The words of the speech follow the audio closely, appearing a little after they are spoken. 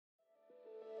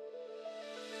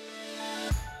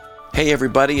Hey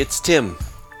everybody, it's Tim.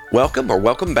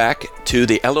 Welcome back to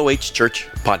the LOH Church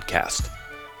podcast.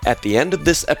 At the end of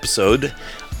this episode,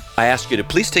 I ask you to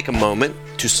please take a moment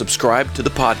to subscribe to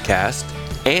the podcast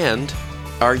and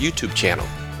our YouTube channel,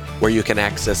 where you can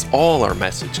access all our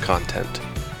message content.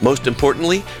 Most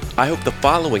importantly, I hope the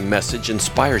following message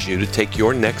inspires you to take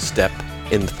your next step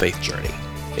in the faith journey.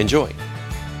 Enjoy.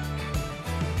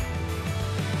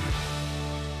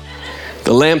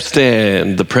 The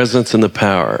Lampstand, the presence and the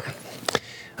power.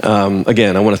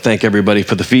 Again, I want to thank everybody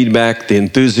for the feedback, the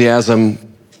enthusiasm.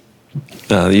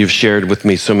 You've shared with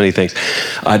me so many things.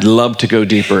 I'd love to go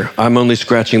deeper. I'm only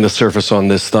scratching the surface on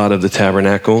this thought of the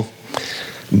tabernacle,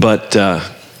 but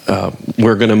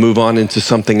we're going to move on into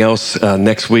something else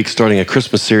next week, starting a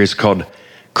Christmas series called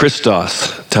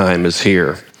Christos Time is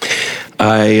Here.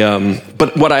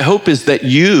 But what I hope is that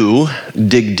you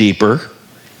dig deeper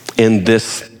in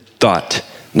this thought.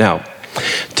 Now,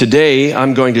 today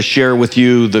I'm going to share with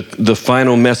you the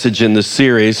final message in this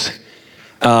series.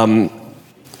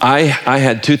 I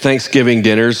had two Thanksgiving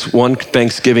dinners, one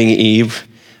Thanksgiving Eve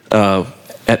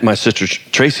at my sister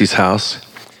Tracy's house,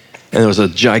 and there was a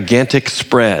gigantic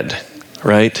spread,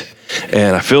 right?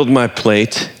 And I filled my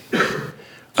plate.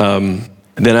 Then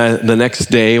the next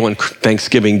day, on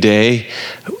Thanksgiving Day,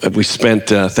 we spent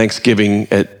Thanksgiving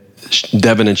at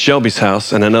Devin and Shelby's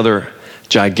house, and another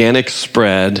gigantic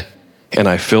spread, and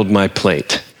I filled my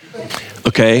plate.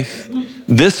 Okay?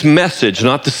 This message,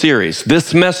 not the series,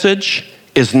 this message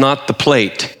is not the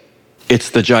plate, it's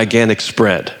the gigantic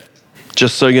spread.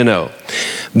 Just so you know.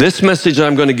 This message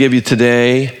I'm going to give you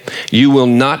today, you will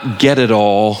not get it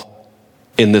all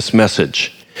in this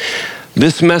message.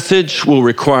 This message will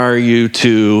require you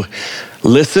to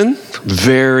listen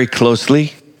very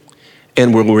closely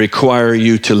and will require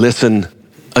you to listen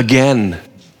again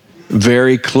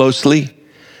very closely.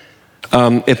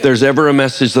 If there's ever a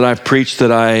message that I've preached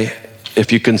that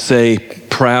if you can say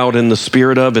proud in the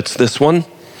spirit of, it's this one.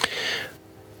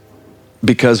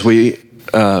 Because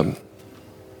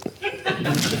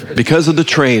because of the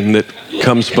train that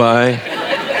comes by.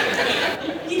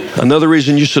 Another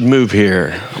reason you should move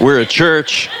here. We're a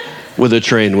church with a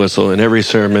train whistle in every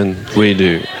sermon we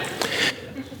do.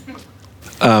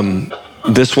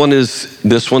 This one's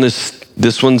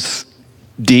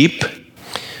deep.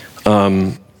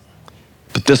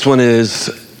 But this one is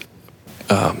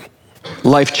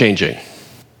life-changing.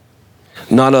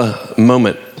 Not a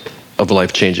moment of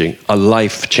life-changing, a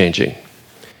life-changing.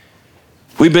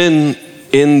 We've been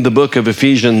in the book of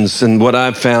Ephesians, and what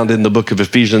I've found in the book of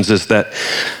Ephesians is that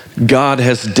God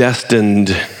has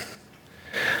destined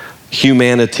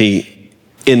humanity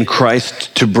in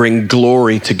Christ to bring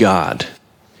glory to God.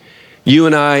 You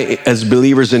and I, as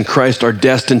believers in Christ, are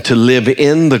destined to live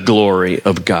in the glory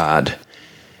of God.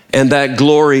 And that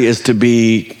glory is to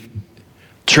be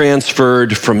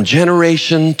transferred from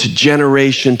generation to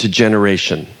generation to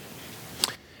generation.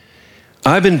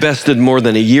 I've invested more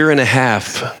than a year and a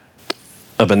half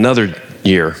of another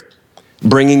year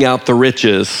bringing out the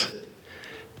riches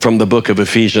from the book of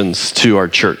Ephesians to our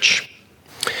church.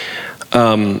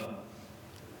 The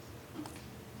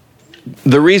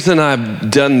reason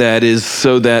I've done that is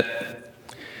so that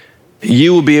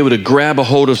you will be able to grab a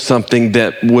hold of something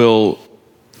that will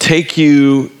take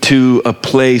you to a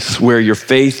place where your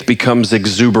faith becomes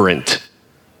exuberant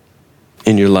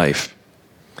in your life.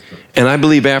 And I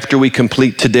believe after we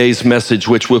complete today's message,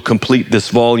 which will complete this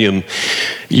volume,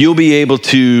 you'll be able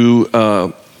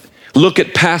to look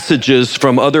at passages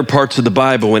from other parts of the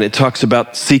Bible when it talks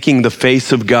about seeking the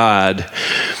face of God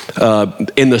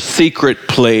in the secret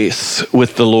place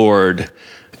with the Lord.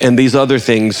 And these other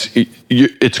things,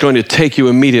 it's going to take you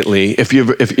immediately if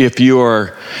you're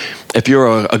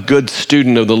a good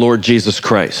student of the Lord Jesus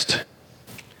Christ.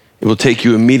 It will take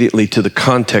you immediately to the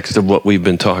context of what we've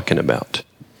been talking about.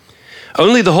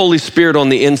 Only the Holy Spirit on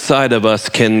the inside of us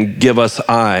can give us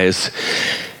eyes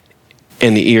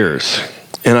and ears.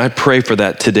 And I pray for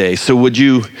that today. So would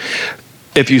you,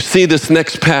 if you see this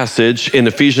next passage in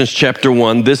Ephesians chapter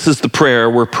 1, this is the prayer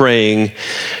we're praying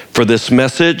for this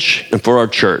message and for our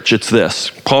church. It's this.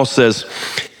 Paul says,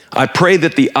 I pray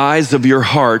that the eyes of your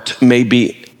heart may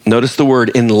be, notice the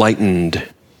word, enlightened,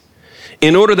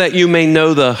 in order that you may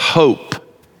know the hope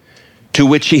to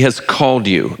which he has called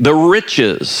you, the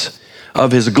riches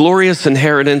of his glorious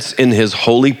inheritance in his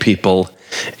holy people,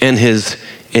 and his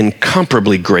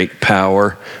incomparably great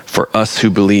power for us who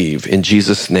believe. In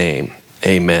Jesus' name,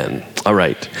 amen. All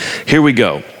right, here we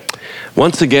go.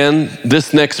 Once again,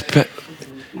 this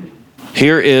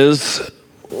here is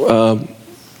the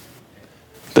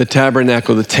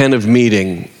tabernacle, the tent of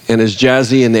meeting. And as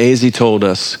Jazzy and Azy told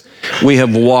us, We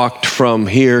have walked from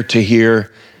here to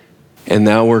here, and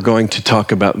now we're going to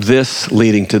talk about this,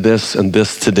 leading to this and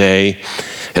this today.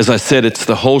 As I said, it's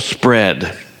the whole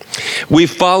spread. We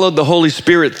followed the Holy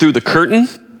Spirit through the curtain,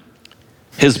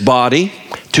 his body,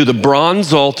 to the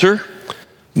bronze altar,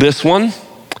 this one,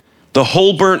 the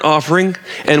whole burnt offering,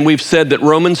 and we've said that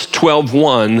Romans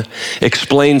 12:1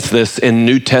 explains this in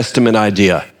New Testament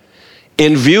idea.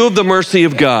 In view of the mercy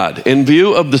of God, in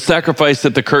view of the sacrifice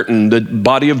at the curtain, the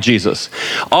body of Jesus,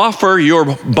 offer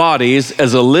your bodies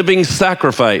as a living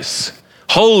sacrifice,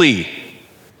 holy,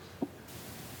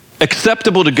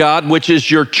 acceptable to God, which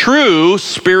is your true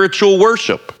spiritual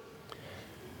worship.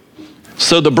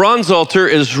 So the bronze altar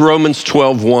is Romans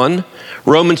 12:1.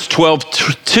 Romans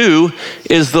 12:2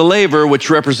 is the laver,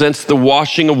 which represents the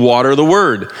washing of water, the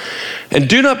word. And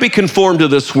do not be conformed to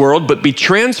this world, but be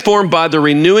transformed by the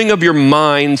renewing of your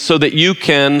mind so that you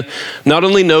can not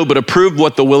only know, but approve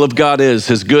what the will of God is,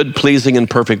 his good, pleasing, and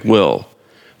perfect will.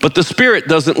 But the Spirit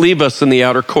doesn't leave us in the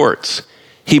outer courts.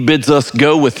 He bids us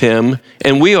go with him,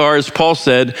 and we are, as Paul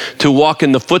said, to walk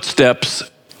in the footsteps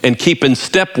and keep in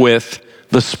step with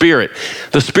the Spirit.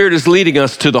 The Spirit is leading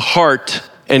us to the heart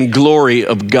and glory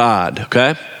of God,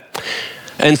 okay?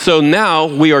 And so now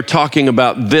we are talking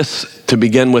about this to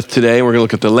begin with today. We're gonna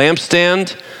look at the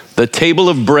lampstand, the table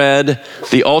of bread,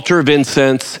 the altar of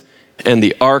incense, and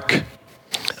the ark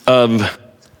of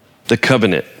the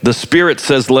covenant. The Spirit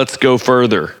says, let's go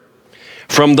further.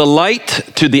 From the light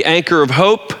to the anchor of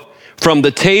hope, from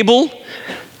the table,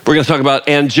 we're gonna talk about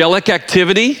angelic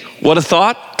activity. What a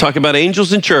thought, talk about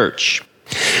angels in church.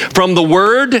 From the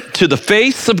word to the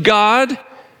face of God.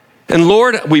 And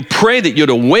Lord, we pray that you'd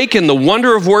awaken the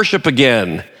wonder of worship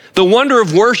again. The wonder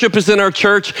of worship is in our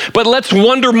church, but let's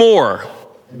wonder more.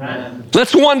 Amen.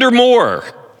 Let's wonder more.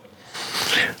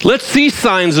 Let's see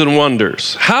signs and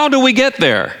wonders. How do we get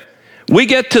there? We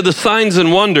get to the signs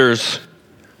and wonders.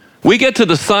 We get to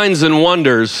the signs and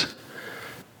wonders.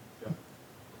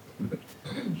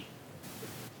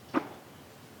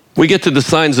 We get to the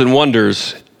signs and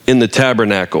wonders in the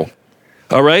tabernacle.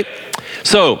 All right?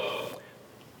 So,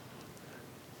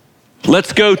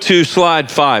 let's go to slide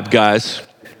 5, guys.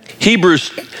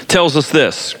 Hebrews tells us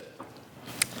this.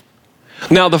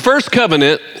 Now, the first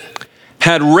covenant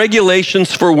had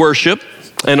regulations for worship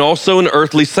and also an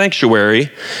earthly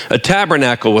sanctuary. A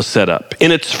tabernacle was set up.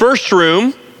 In its first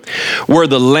room were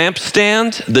the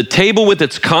lampstand, the table with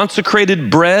its consecrated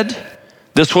bread.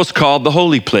 This was called the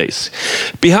holy place.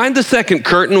 Behind the second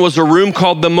curtain was a room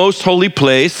called the most holy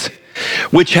place,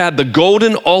 which had the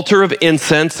golden altar of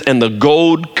incense and the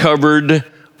gold-covered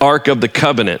ark of the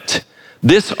covenant.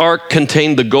 This ark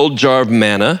contained the gold jar of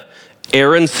manna,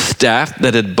 Aaron's staff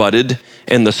that had budded,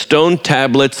 and the stone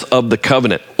tablets of the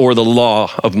covenant, or the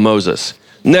law of Moses.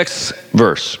 Next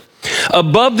verse.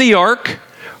 Above the ark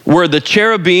were the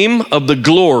cherubim of the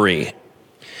glory.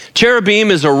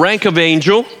 Cherubim is a rank of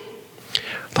angel,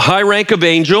 the high rank of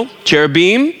angel,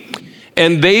 cherubim,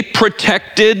 and they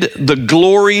protected the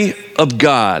glory of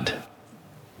God.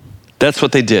 That's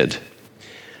what they did.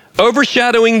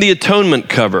 Overshadowing the atonement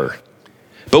cover.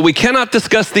 But we cannot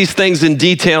discuss these things in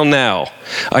detail now.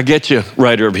 I get you,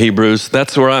 writer of Hebrews.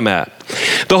 That's where I'm at.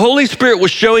 The Holy Spirit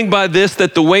was showing by this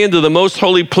that the way into the most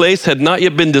holy place had not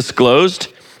yet been disclosed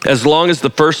as long as the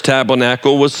first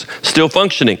tabernacle was still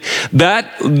functioning.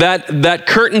 That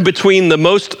curtain between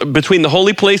the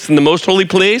holy place and the most holy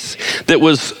place that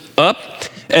was up,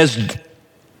 as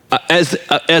Az,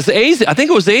 I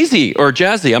think it was Az or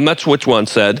Jazzy, I'm not sure which one,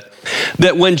 said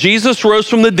that when Jesus rose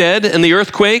from the dead in the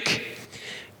earthquake,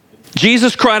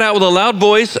 Jesus cried out with a loud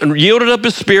voice and yielded up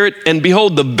his spirit, and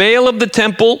behold, the veil of the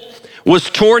temple was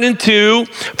torn in two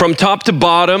from top to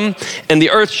bottom, and the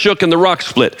earth shook and the rock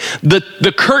split.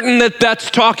 The curtain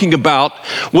that's talking about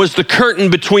was the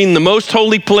curtain between the most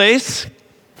holy place,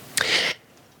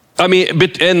 and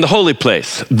the holy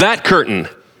place. That curtain,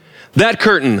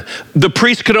 the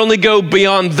priest could only go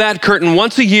beyond that curtain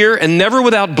once a year and never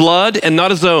without blood and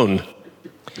not his own.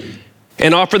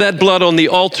 And offer that blood on the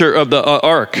altar of the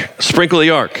ark, sprinkle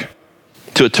the ark,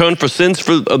 to atone for sins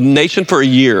for a nation for a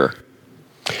year.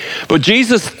 But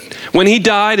Jesus, when he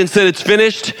died and said it's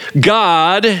finished,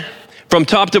 God, from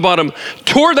top to bottom,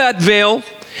 tore that veil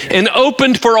and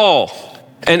opened for all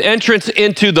an entrance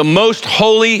into the most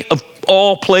holy of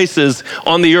all places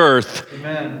on the earth.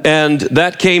 Amen. And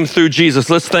that came through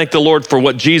Jesus. Let's thank the Lord for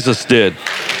what Jesus did.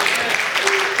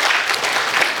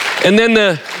 And then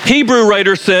the Hebrew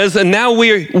writer says, and now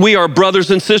we are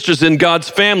brothers and sisters in God's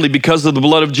family because of the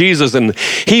blood of Jesus. And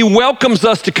he welcomes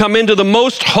us to come into the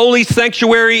most holy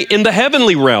sanctuary in the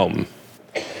heavenly realm,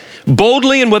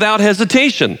 boldly and without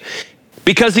hesitation.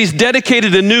 because he's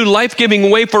dedicated a new life-giving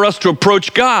way for us to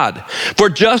approach God. For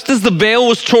just as the veil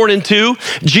was torn in two,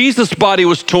 Jesus' body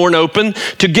was torn open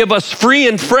to give us free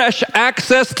and fresh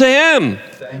access to him.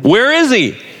 Where is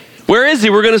he? Where is he?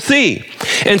 We're going to see.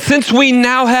 And since we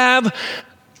now have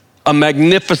a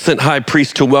magnificent high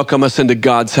priest to welcome us into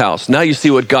God's house. Now you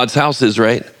see what God's house is,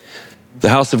 right? The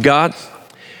house of God.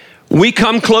 We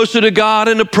come closer to God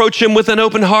and approach him with an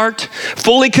open heart,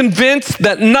 fully convinced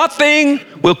that nothing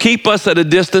will keep us at a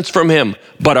distance from him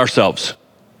but ourselves.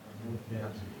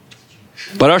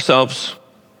 But ourselves.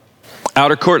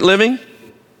 Outer court living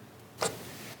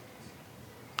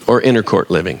or inner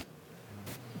court living.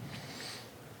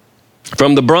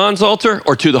 From the bronze altar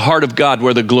or to the heart of God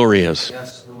where the glory is.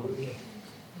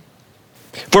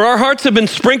 For our hearts have been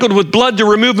sprinkled with blood to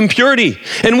remove impurity,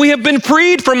 and we have been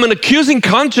freed from an accusing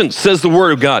conscience, says the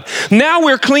word of God. Now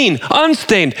we're clean,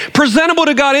 unstained, presentable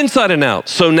to God inside and out.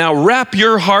 So now wrap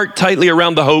your heart tightly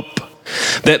around the hope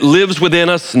that lives within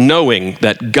us, knowing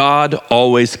that God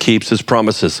always keeps his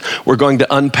promises. We're going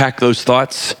to unpack those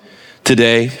thoughts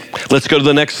today. Let's go to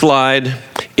the next slide.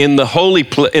 In the holy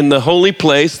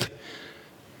place,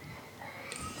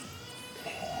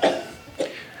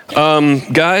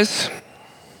 guys,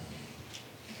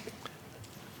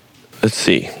 let's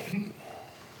see.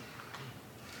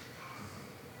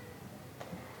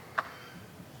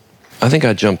 I think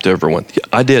I jumped over one.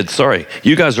 I did, sorry.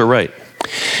 You guys are right.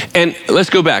 And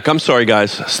let's go back. I'm sorry,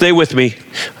 guys. Stay with me.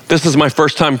 This is my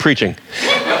first time preaching.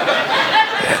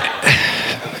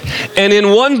 And in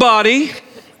one body,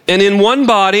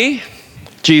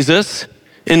 Jesus,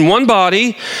 in one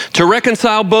body, to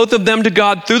reconcile both of them to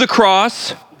God through the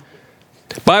cross,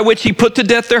 by which he put to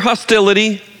death their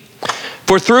hostility.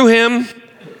 For through him,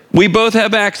 we both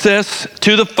have access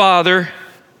to the Father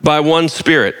by one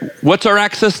Spirit. What's our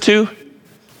access to?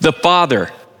 The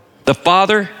Father. The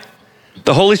Father,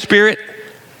 the Holy Spirit,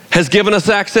 has given us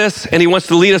access, and he wants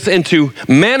to lead us into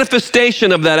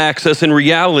manifestation of that access in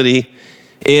reality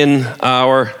in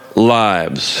our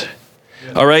lives.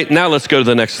 All right, now let's go to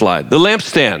the next slide. The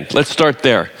lampstand, let's start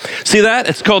there. See that?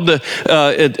 It's called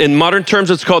in modern terms,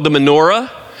 it's called the menorah.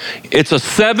 It's a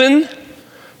seven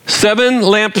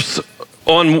lamps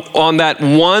on that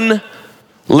one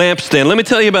lampstand. Let me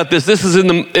tell you about this. This is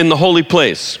in the holy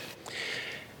place.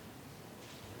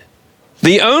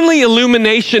 The only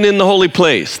illumination in the holy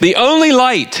place, the only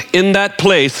light in that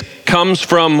place comes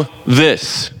from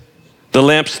this, the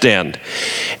lampstand.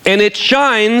 And it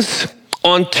shines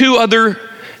on two other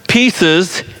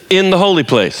pieces in the holy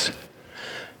place.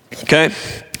 Okay?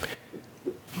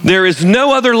 There is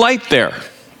no other light there.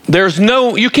 There's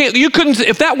no, you couldn't,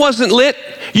 if that wasn't lit,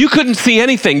 you couldn't see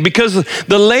anything because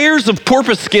the layers of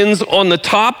porpoise skins on the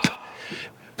top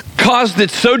caused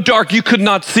it so dark you could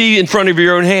not see in front of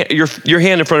your own hand, your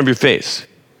hand in front of your face.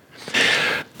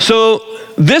 So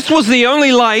this was the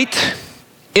only light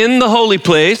in the holy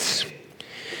place,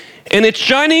 and it's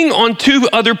shining on two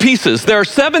other pieces. There are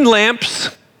 7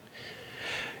 lamps.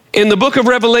 In the book of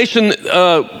Revelation,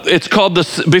 it's called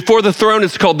before the throne,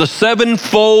 it's called the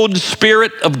sevenfold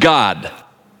Spirit of God.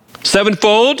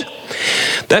 Sevenfold.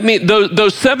 That means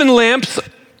those 7 lamps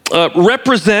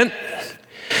represent.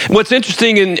 What's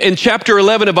interesting in chapter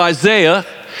 11 of Isaiah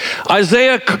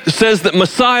says that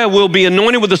Messiah will be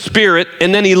anointed with the Spirit,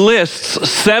 and then he lists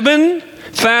 7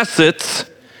 facets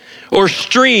or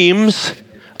streams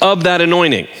of that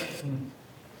anointing.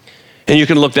 And you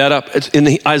can look that up. It's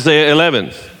in Isaiah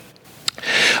 11.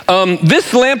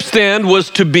 This lampstand was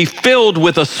to be filled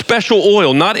with a special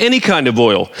oil, not any kind of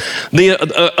oil.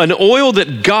 An oil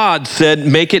that God said,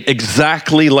 make it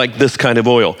exactly like this kind of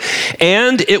oil.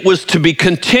 And it was to be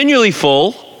continually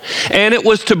full, and it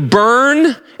was to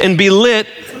burn and be lit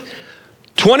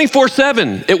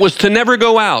 24/7. It was to never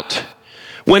go out.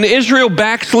 When Israel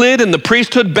backslid and the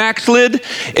priesthood backslid,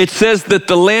 it says that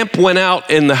the lamp went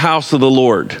out in the house of the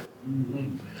Lord.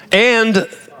 And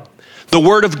the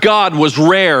word of God was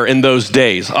rare in those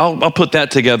days. I'll put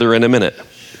that together in a minute.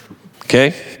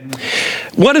 Okay?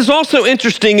 What is also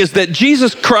interesting is that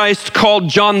Jesus Christ called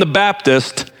John the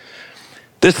Baptist,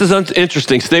 this is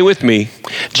interesting, stay with me.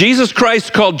 Jesus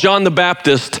Christ called John the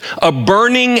Baptist a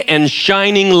burning and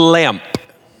shining lamp.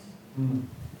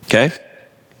 Okay?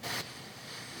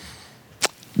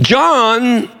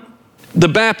 John the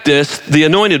Baptist, the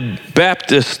anointed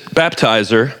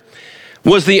baptizer,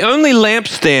 was the only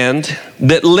lampstand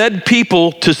that led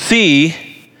people to see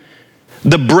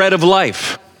the bread of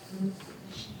life.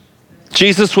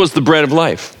 Jesus was the bread of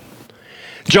life.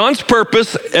 John's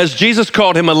purpose, as Jesus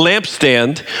called him a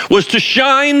lampstand, was to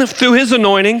shine through his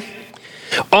anointing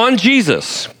on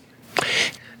Jesus.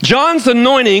 John's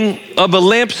anointing of a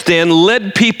lampstand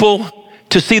led people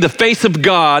to see the face of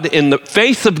God in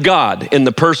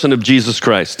the person of Jesus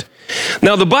Christ.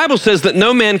 Now, the Bible says that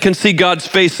no man can see God's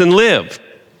face and live.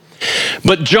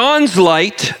 But John's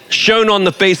light shone on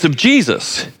the face of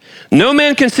Jesus. No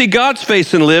man can see God's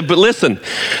face and live, but listen,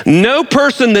 no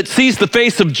person that sees the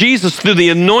face of Jesus through the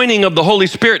anointing of the Holy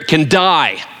Spirit can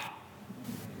die.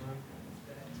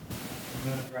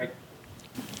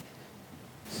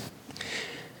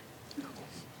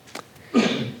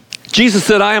 Jesus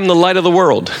said, I am the light of the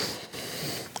world.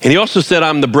 And he also said,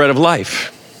 I'm the bread of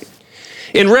life.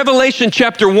 In Revelation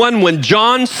chapter 1, when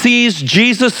John sees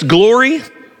Jesus' glory,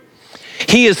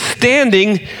 he is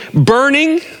standing,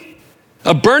 burning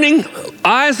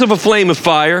eyes of a flame of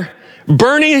fire,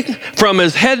 burning from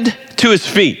his head to his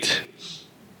feet.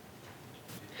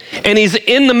 And he's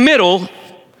in the middle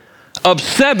of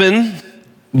 7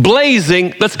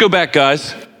 blazing, let's go back,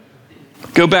 guys.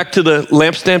 Go back to the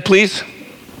lampstand, please.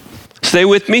 Stay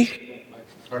with me.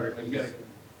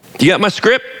 You got my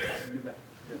script?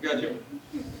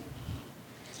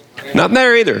 Not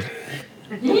there either.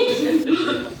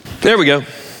 There we go.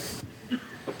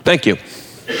 Thank you.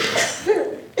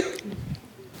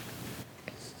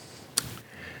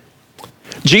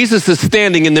 Jesus is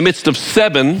standing in the midst of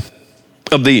 7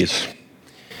 of these.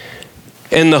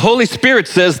 And the Holy Spirit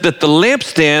says that the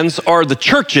lampstands are the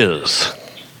churches.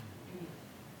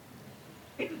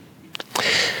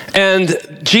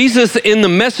 And Jesus, in the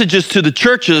messages to the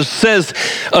churches, says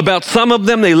about some of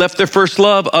them, they left their first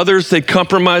love. Others, they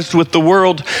compromised with the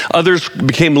world. Others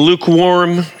became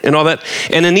lukewarm and all that.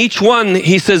 And in each one,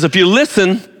 he says, if you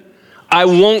listen, I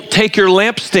won't take your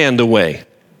lampstand away.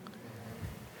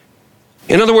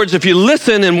 In other words, if you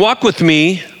listen and walk with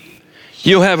me,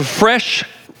 you'll have a fresh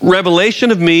revelation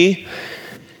of me,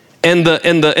 and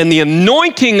the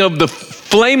anointing of the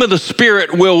flame of the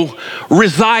Spirit will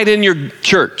reside in your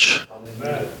church.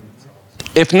 Amen.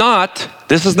 If not,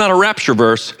 this is not a rapture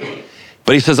verse,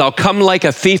 but he says, I'll come like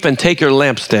a thief and take your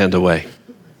lampstand away.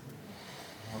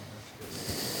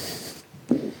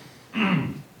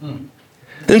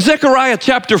 In Zechariah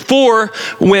chapter 4,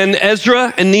 when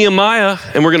Ezra and Nehemiah,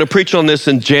 and we're going to preach on this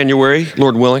in January,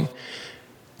 Lord willing,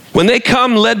 when they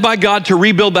come led by God to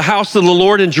rebuild the house of the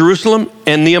Lord in Jerusalem,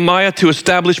 and Nehemiah to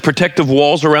establish protective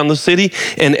walls around the city,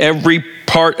 and every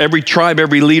part, every tribe,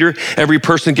 every leader, every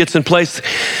person gets in place,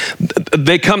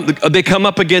 they come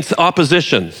up against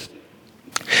opposition.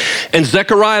 And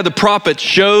Zechariah the prophet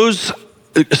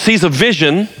sees a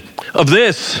vision of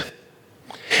this.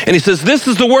 And he says, this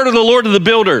is the word of the Lord of the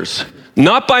builders,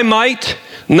 not by might,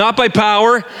 not by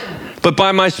power, but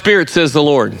by my Spirit, says the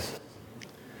Lord.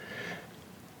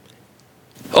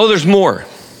 Oh, there's more.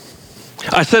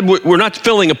 I said we're not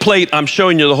filling a plate, I'm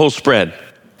showing you the whole spread.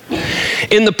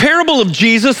 In the parable of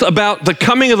Jesus about the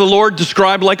coming of the Lord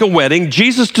described like a wedding,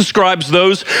 Jesus describes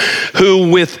those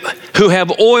who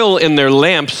have oil in their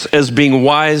lamps as being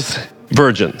wise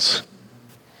virgins.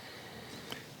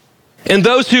 And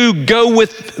those who go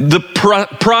with the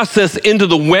process into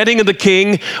the wedding of the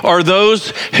King are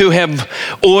those who have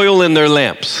oil in their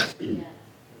lamps.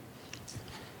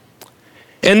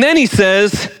 And then he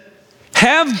says,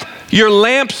 have your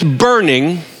lamps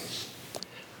burning,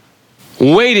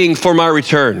 waiting for my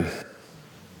return.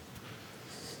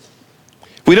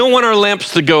 We don't want our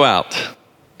lamps to go out.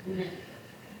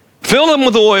 Fill them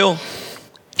with oil,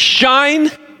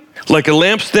 shine like a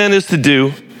lampstand is to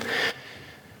do.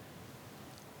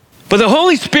 But the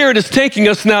Holy Spirit is taking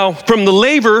us now from the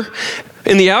laver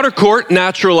in the outer court,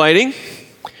 natural lighting.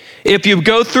 If you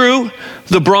go through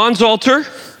the bronze altar,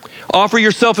 offer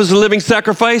yourself as a living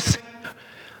sacrifice.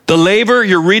 The laver,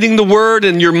 you're reading the word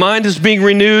and your mind is being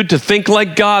renewed to think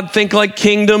like God, think like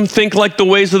kingdom, think like the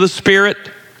ways of the Spirit.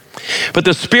 But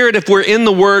the Spirit, if we're in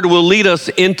the word, will lead us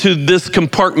into this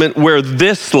compartment where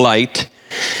this light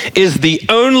is the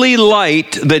only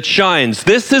light that shines.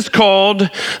 This is called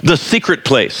the secret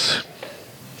place.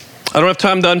 I don't have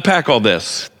time to unpack all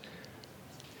this.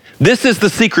 This is the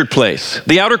secret place.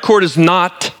 The outer court is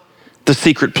not the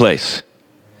secret place.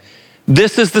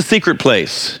 This is the secret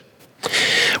place.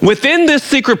 Within this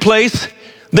secret place,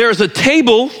 there's a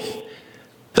table.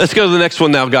 Let's go to the next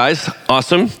one now, guys.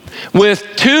 Awesome. With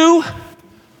 2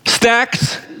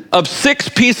 stacks of 6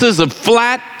 pieces of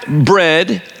flat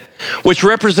bread, which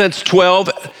represents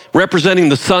 12, representing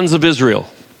the sons of Israel.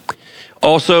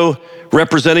 Also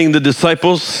representing the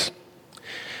disciples.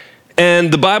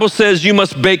 And the Bible says you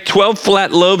must bake 12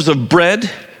 flat loaves of bread.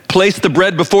 Place the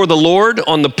bread before the Lord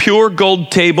on the pure gold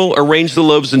table, arrange the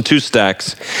loaves in 2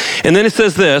 stacks. And then it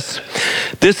says this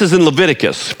is in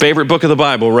Leviticus, favorite book of the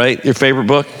Bible, right? Your favorite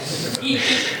book?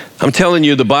 I'm telling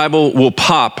you, the Bible will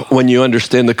pop when you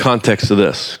understand the context of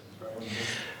this.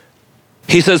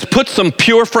 He says, put some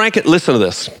pure listen to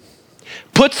this.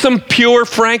 Put some pure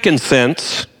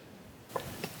frankincense.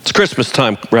 It's Christmas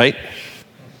time, right?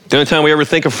 The only time we ever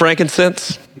think of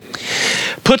frankincense.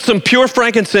 Put some pure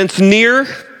frankincense near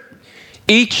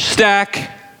each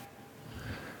stack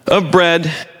of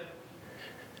bread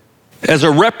as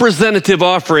a representative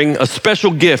offering, a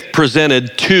special gift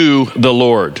presented to the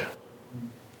Lord.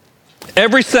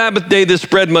 Every Sabbath day, this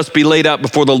bread must be laid out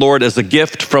before the Lord as a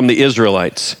gift from the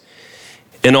Israelites,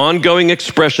 an ongoing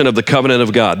expression of the covenant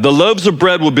of God. The loaves of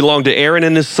bread will belong to Aaron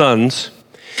and his sons.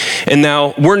 And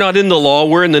now we're not in the law,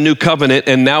 we're in the new covenant,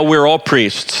 and now we're all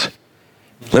priests.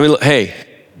 Hey,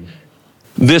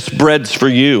 this bread's for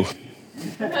you.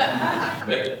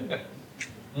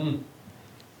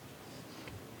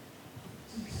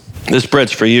 This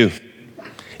bread's for you.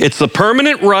 It's the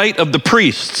permanent right of the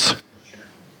priests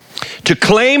to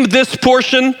claim this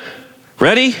portion,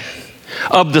 ready,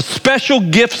 of the special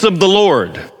gifts of the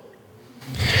Lord.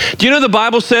 Do you know the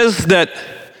Bible says that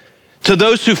to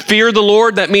those who fear the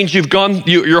Lord, that means you've gone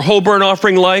your whole burnt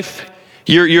offering life,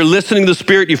 you're listening to the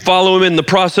Spirit, you follow him in the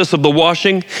process of the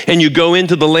washing, and you go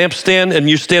into the lampstand and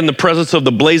you stand in the presence of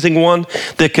the blazing one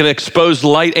that can expose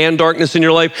light and darkness in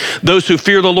your life. Those who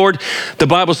fear the Lord, the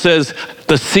Bible says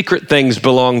the secret things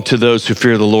belong to those who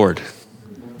fear the Lord.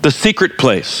 The secret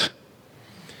place.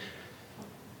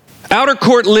 Outer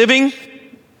court living,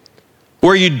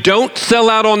 where you don't sell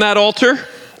out on that altar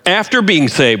after being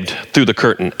saved through the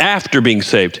curtain, after being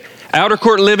saved. Outer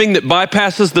court living that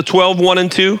bypasses the 12, 1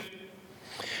 and 2,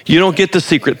 you don't get the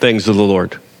secret things of the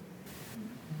Lord.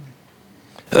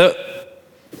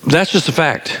 That's just a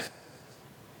fact.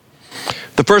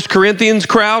 The 1 Corinthians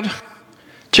crowd,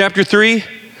 chapter 3,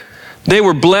 they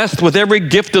were blessed with every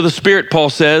gift of the Spirit, Paul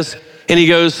says, and he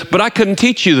goes, but I couldn't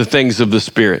teach you the things of the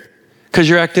Spirit. Because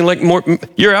you're acting like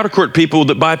you're outer court people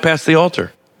that bypass the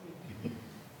altar.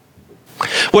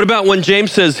 What about when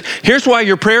James says, here's why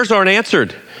your prayers aren't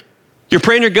answered. You're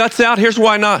praying your guts out, here's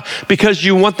why not. Because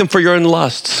you want them for your own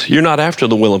lusts. You're not after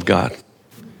the will of God.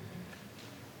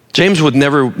 James would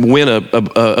never win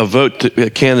a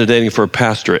vote candidating for a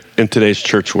pastorate in today's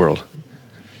church world.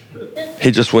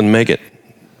 He just wouldn't make it.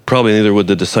 Probably neither would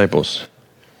the disciples.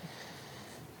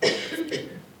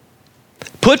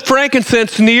 Put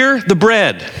frankincense near the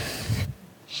bread.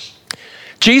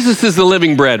 Jesus is the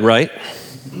living bread, right?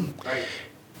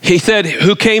 He said,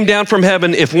 who came down from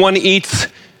heaven, if one eats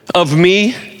of me,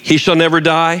 he shall never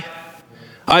die.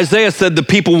 Isaiah said, the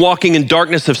people walking in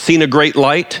darkness have seen a great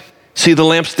light. See the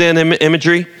lampstand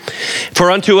imagery? For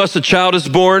unto us a child is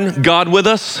born, God with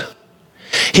us.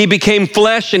 He became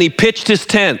flesh and he pitched his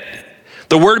tent.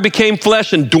 The word became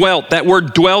flesh and dwelt. That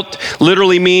word dwelt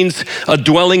literally means a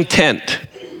dwelling tent.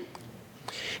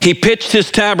 He pitched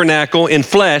his tabernacle in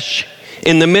flesh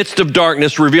in the midst of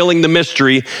darkness, revealing the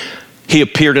mystery. He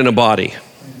appeared in a body.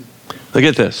 Look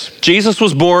at this. Jesus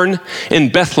was born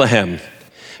in Bethlehem.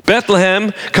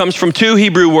 Bethlehem comes from two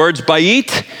Hebrew words,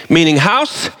 bayit, meaning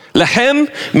house, lehem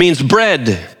means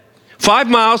bread, 5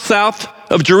 miles south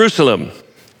of Jerusalem.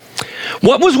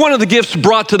 What was one of the gifts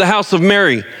brought to the house of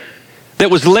Mary that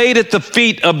was laid at the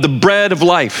feet of the bread of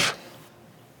life?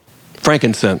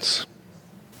 Frankincense.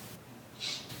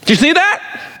 Do you see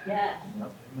that? Yeah.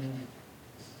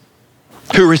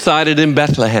 Who resided in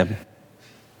Bethlehem.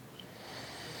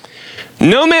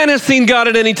 No man has seen God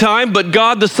at any time, but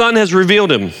God the Son has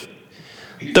revealed him.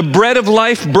 The bread of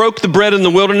life broke the bread in the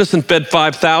wilderness and fed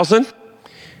 5,000.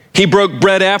 He broke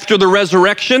bread after the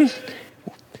resurrection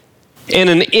in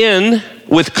an inn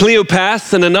with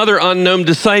Cleopas and another unknown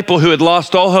disciple who had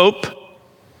lost all hope.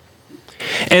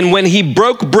 And when he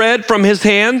broke bread from his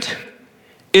hand,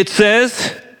 it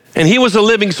says, and he was a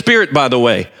living spirit, by the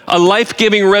way, a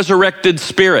life-giving resurrected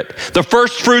spirit, the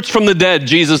first fruits from the dead,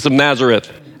 Jesus of Nazareth,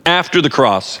 after the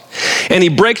cross. And he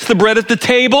breaks the bread at the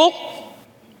table,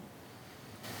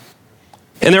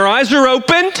 and their eyes are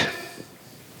opened,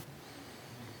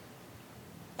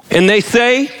 and they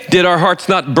say, did our hearts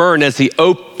not burn as he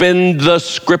opened the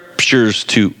scriptures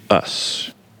to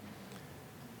us?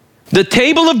 The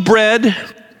table of bread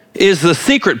is the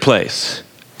secret place.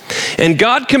 And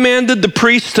God commanded the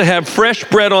priests to have fresh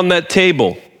bread on that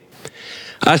table.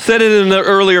 I said it in the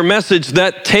earlier message,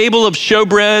 that table of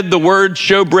showbread, the word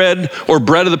showbread or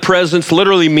bread of the presence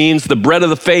literally means the bread of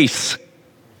the face.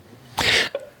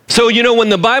 So, you know, when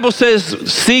the Bible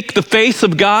says seek the face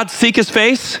of God, seek his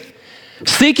face,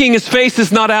 seeking his face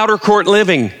is not outer court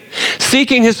living.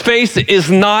 Seeking his face is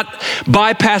not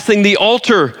bypassing the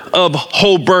altar of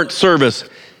whole burnt service.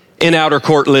 in outer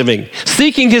court living.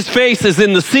 Seeking his face is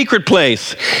in the secret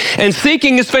place. And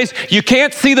seeking his face, you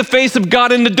can't see the face of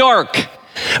God in the dark.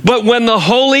 But when the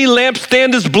holy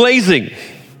lampstand is blazing,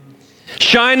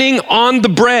 shining on the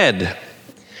bread,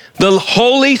 the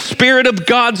Holy Spirit of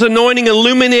God's anointing,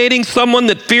 illuminating someone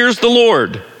that fears the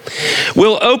Lord,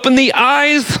 will open the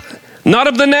eyes, not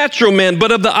of the natural man,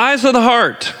 but of the eyes of the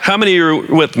heart. How many are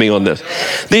with me on this?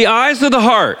 The eyes of the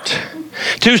heart,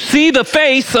 to see the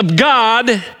face of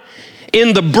God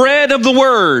in the bread of the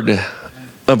word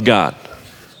of God.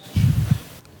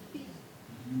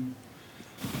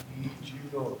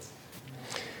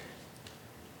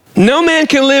 No man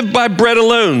can live by bread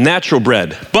alone, natural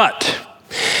bread, but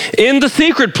in the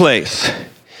secret place,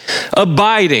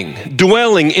 abiding,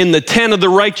 dwelling in the tent of the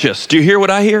righteous. Do you hear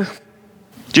what I hear?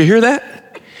 Do you hear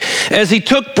that? As he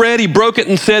took bread, he broke it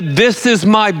and said, "This is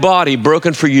my body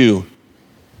broken for you."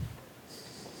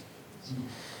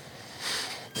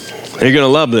 You're going to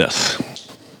love this.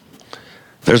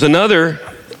 There's another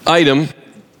item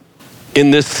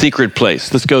in this secret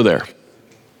place. Let's go there.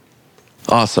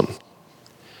 Awesome.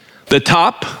 The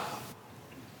top,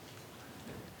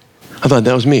 I thought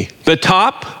that was me. The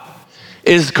top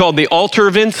is called the altar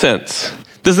of incense.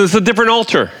 This is a different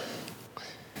altar.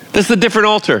 This is a different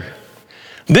altar.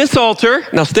 This altar,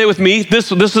 now stay with me.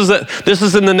 This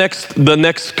is in the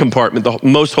next compartment, the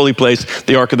most holy place,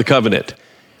 the Ark of the Covenant.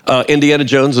 Indiana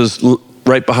Jones is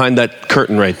right behind that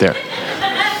curtain right there.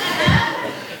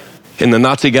 And the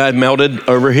Nazi guy melted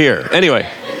over here. Anyway,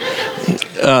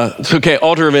 it's okay,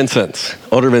 altar of incense.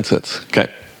 Altar of incense, okay.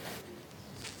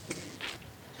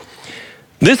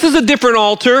 This is a different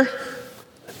altar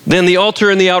than the altar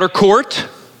in the outer court.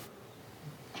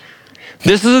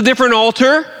 This is a different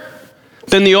altar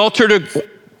than the altar to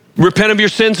repent of your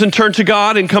sins and turn to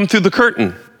God and come through the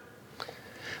curtain.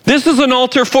 This is an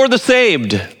altar for the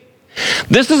saved.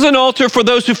 This is an altar for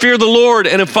those who fear the Lord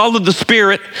and have followed the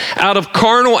Spirit out of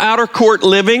carnal outer court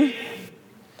living,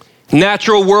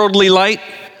 natural worldly light,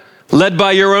 led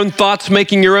by your own thoughts,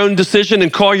 making your own decision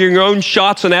and calling your own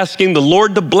shots and asking the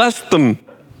Lord to bless them.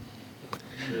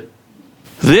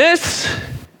 This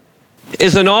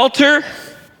is an altar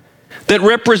that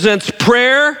represents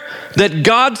prayer that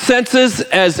God senses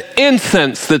as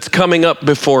incense that's coming up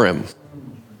before him.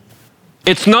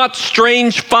 It's not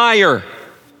strange fire.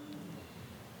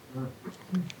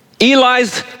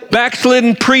 Eli's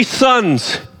backslidden priest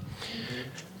sons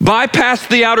bypassed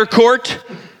the outer court,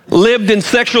 lived in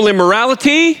sexual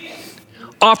immorality,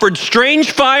 offered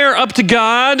strange fire up to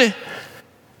God,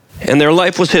 and their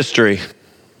life was history.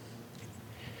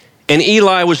 And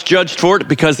Eli was judged for it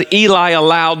because Eli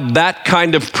allowed that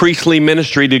kind of priestly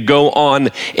ministry to go on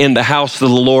in the house of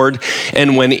the Lord.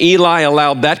 And when Eli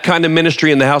allowed that kind of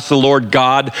ministry in the house of the Lord,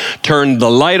 God turned the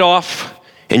light off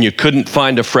and you couldn't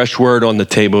find a fresh word on the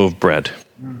table of bread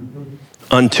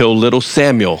until little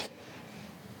Samuel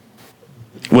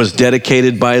was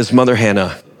dedicated by his mother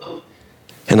Hannah.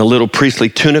 And a little priestly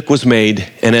tunic was made.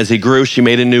 And as he grew, she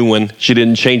made a new one. She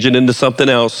didn't change it into something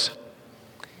else.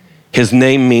 His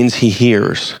name means he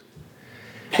hears.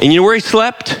 And you know where he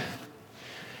slept?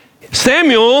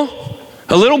 Samuel,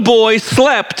 a little boy,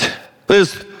 slept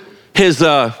his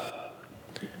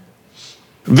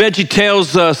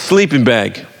VeggieTales sleeping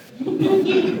bag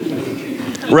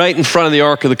right in front of the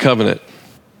Ark of the Covenant.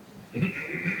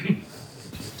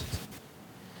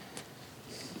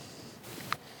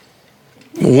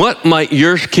 What might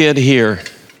your kid hear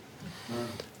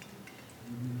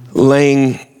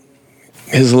laying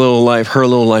his little life, her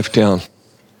little life down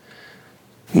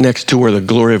next to where the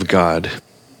glory of God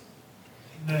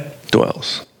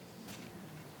dwells?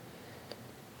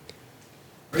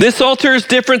 This altar is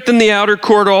different than the outer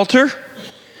court altar.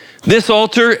 This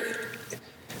altar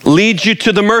leads you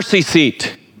to the mercy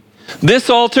seat. This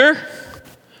altar,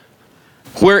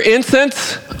 where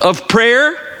incense of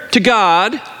prayer to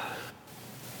God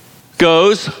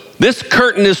goes, this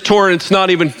curtain is torn. It's not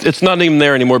even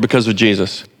there anymore because of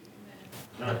Jesus.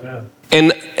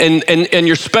 And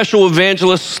your special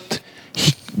evangelist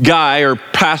guy or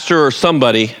pastor or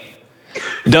somebody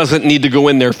doesn't need to go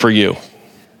in there for you.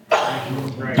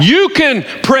 You can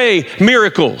pray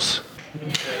miracles.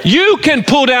 You can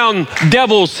pull down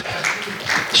devils'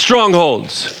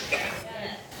 strongholds.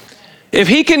 If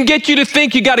he can get you to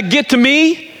think you got to get to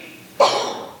me,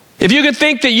 if you can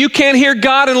think that you can't hear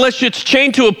God unless it's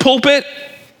chained to a pulpit,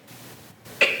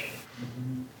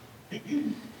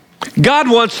 God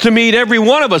wants to meet every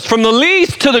one of us, from the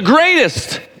least to the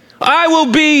greatest. I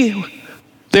will be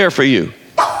there for you.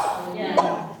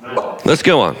 Let's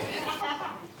go on.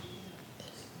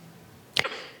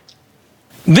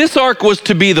 This ark was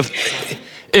to be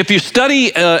If you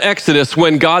study Exodus,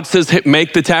 when God says, "Hey,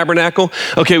 make the tabernacle,"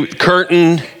 okay,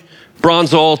 curtain,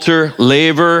 bronze altar,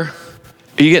 laver.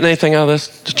 Are you getting anything out of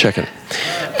this? Just checking.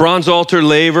 Bronze altar,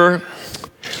 laver,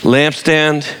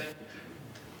 lampstand,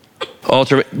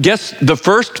 altar. Guess the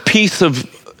first piece of,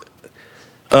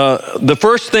 the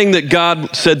first thing that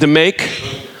God said to make,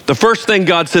 the first thing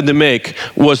God said to make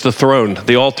was the throne,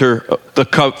 the altar,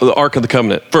 the Ark of the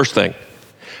Covenant. First thing.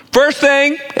 First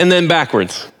thing, and then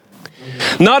backwards.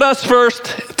 Not us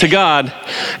first to God,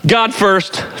 God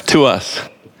first to us.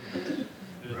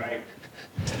 Right.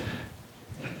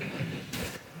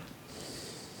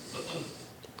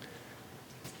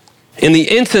 And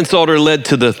the incense altar led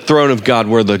to the throne of God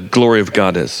where the glory of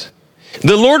God is.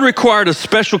 The Lord required a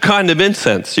special kind of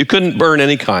incense. You couldn't burn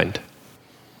any kind.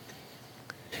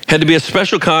 Had to be a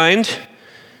special kind,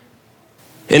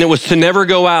 and it was to never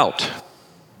go out.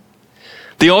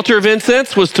 The altar of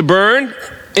incense was to burn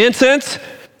incense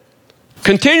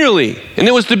continually, and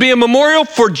it was to be a memorial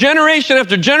for generation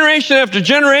after generation after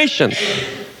generation.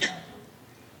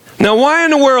 Now, why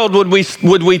in the world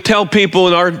would we tell people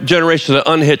in our generation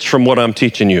to unhitch from what I'm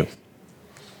teaching you?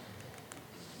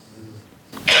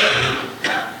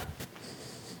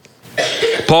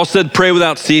 Paul said, pray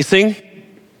without ceasing.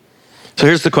 So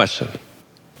here's the question.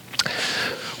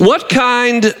 What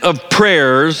kind of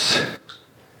prayers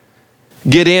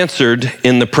get answered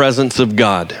in the presence of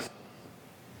God?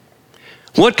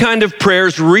 What kind of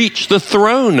prayers reach the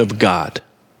throne of God?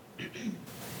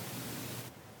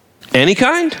 Any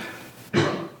kind?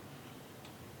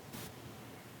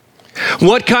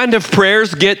 What kind of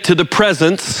prayers get to the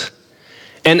presence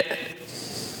and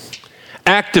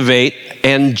activate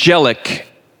angelic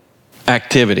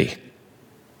activity?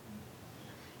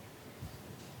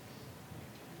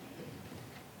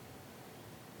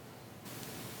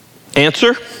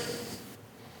 Answer?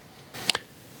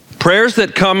 Prayers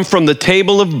that come from the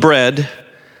table of bread,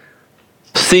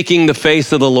 seeking the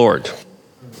face of the Lord.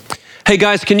 Hey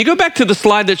guys, can you go back to the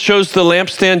slide that shows the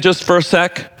lampstand just for a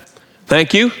sec?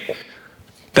 Thank you.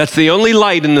 That's the only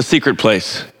light in the secret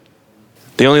place.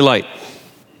 The only light.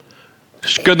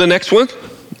 Go to the next one.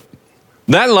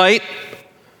 That light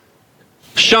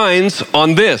shines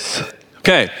on this.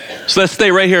 Okay, so let's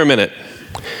stay right here a minute.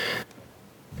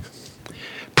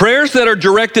 Prayers that are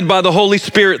directed by the Holy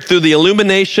Spirit through the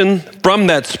illumination from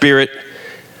that Spirit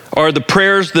are the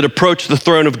prayers that approach the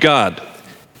throne of God.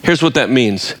 Here's what that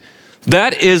means.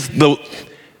 That is the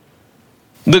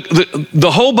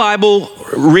whole Bible,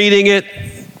 reading it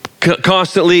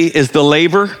constantly, is the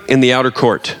laver in the outer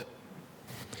court.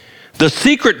 The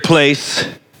secret place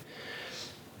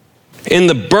in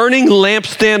the burning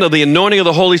lampstand of the anointing of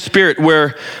the Holy Spirit,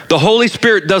 where the Holy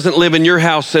Spirit doesn't live in your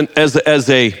house as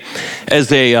a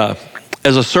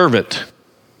servant.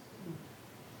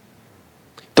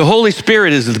 The Holy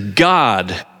Spirit is the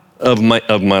God of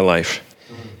my life.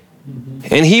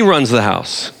 And he runs the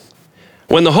house.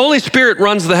 When the Holy Spirit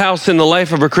runs the house in the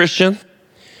life of a Christian,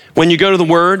 when you go to the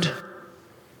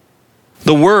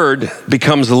Word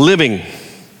becomes living.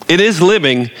 It is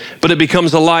living, but it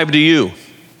becomes alive to you.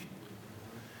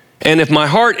 And if my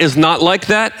heart is not like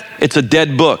that, it's a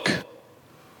dead book.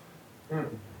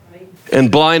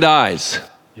 And blind eyes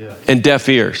and deaf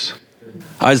ears.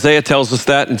 Isaiah tells us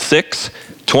that in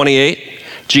 6:28.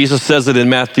 Jesus says it in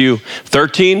Matthew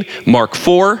 13, Mark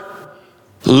 4,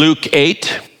 Luke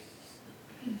 8,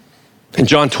 and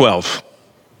John 12.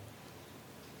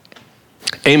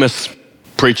 Amos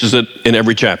preaches it in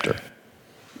every chapter.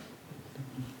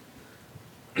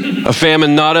 A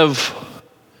famine not of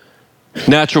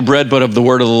natural bread, but of the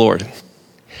word of the Lord,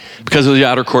 because of the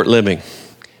outer court living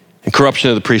and corruption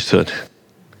of the priesthood.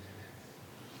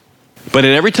 But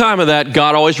in every time of that,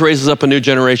 God always raises up a new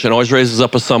generation, always raises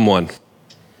up a someone.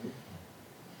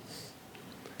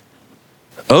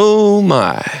 Oh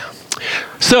my.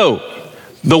 So,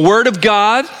 the Word of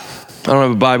God, I don't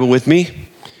have a Bible with me.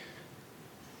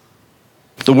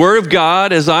 The Word of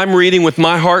God, as I'm reading with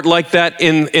my heart like that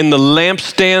in the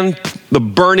lampstand, the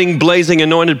burning, blazing,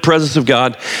 anointed presence of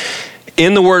God,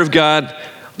 in the Word of God,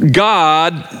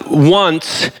 God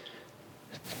wants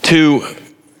to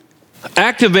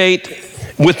activate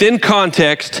within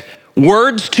context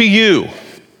words to you.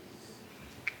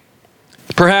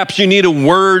 Perhaps you need a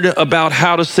word about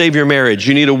how to save your marriage.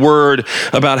 You need a word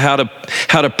about how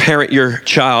to parent your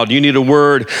child. You need a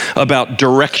word about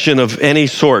direction of any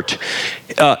sort.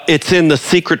 It's in the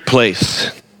secret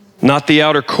place, not the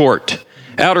outer court.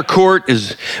 Outer court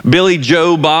is Billy,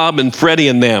 Joe, Bob, and Freddie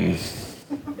and them.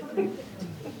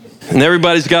 And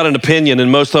everybody's got an opinion,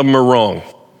 and most of them are wrong.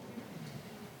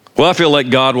 Well, I feel like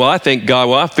God. Well, I think God.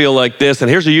 Well, I feel like this. And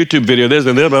here's a YouTube video. This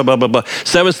and blah, blah, blah, blah.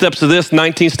 7 steps to this,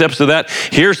 19 steps to that.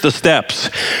 Here's the steps.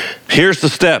 Here's the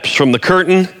steps from the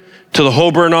curtain to the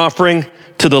whole burnt offering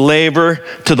to the laver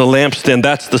to the lampstand.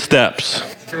 That's the steps.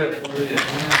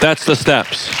 That's the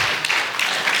steps.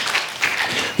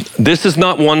 This is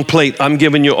not one plate. I'm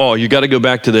giving you all. You got to go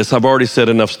back to this. I've already said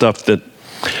enough stuff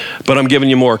but I'm giving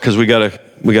you more because we got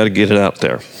to get it out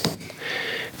there.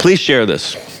 Please share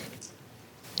this.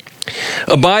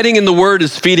 Abiding in the word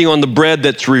is feeding on the bread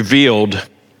that's revealed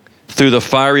through the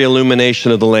fiery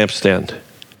illumination of the lampstand.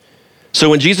 So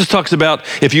when Jesus talks about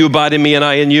if you abide in me and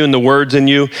I in you and the word's in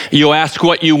you, you'll ask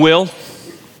what you will.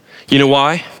 You know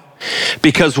why?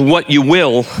 Because what I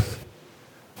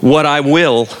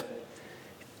will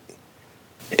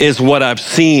is what I've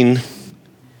seen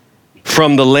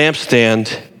from the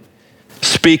lampstand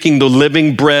speaking the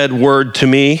living bread word to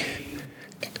me.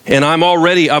 And I've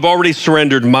already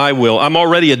surrendered my will. I'm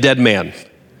already a dead man.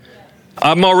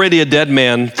 I'm already a dead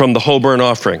man from the whole burnt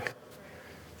offering.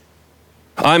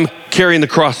 I'm carrying the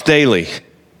cross daily.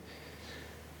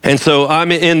 And so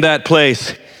I'm in that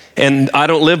place. And I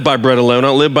don't live by bread alone. I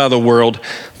don't live by the world.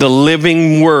 The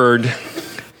living word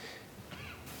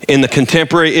in the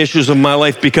contemporary issues of my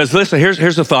life. Because listen,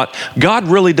 here's the thought. God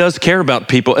really does care about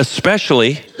people,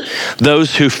 especially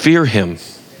those who fear him.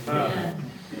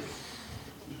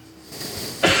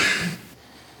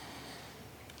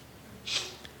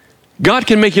 God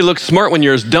can make you look smart when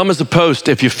you're as dumb as a post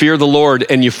if you fear the Lord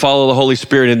and you follow the Holy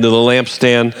Spirit into the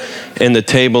lampstand and the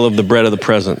table of the bread of the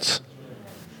presence.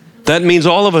 That means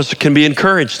all of us can be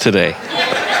encouraged today.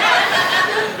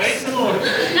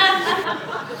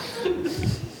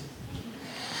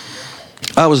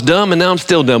 I was dumb and now I'm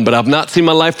still dumb, but I've not seen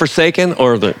my life forsaken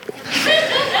or the...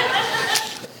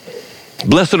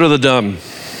 Blessed are the dumb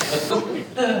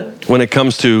when it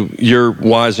comes to you're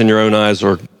wise in your own eyes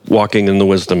or walking in the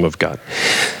wisdom of God.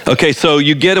 Okay, so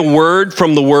you get a word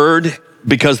from the word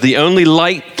because the only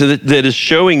light that is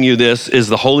showing you this is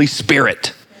the Holy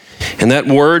Spirit. And that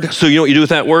word, so you know what you do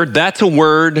with that word? That's a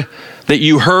word that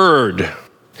you heard.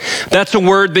 That's a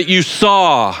word that you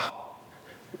saw.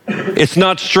 It's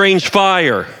not strange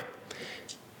fire.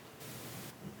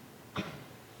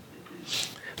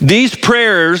 These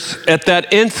prayers at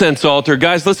that incense altar,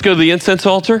 guys, let's go to the incense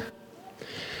altar.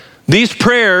 These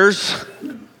prayers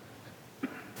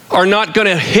are not going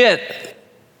to hit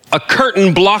a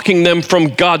curtain blocking them from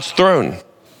God's throne.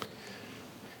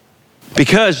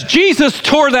 Because Jesus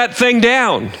tore that thing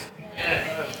down.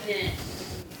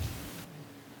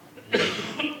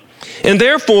 And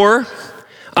therefore,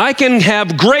 I can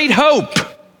have great hope.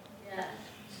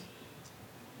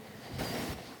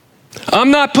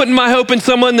 I'm not putting my hope in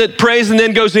someone that prays and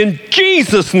then goes in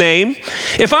Jesus' name.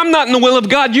 If I'm not in the will of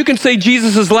God, you can say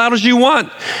Jesus as loud as you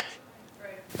want.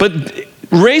 But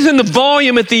raising the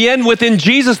volume at the end within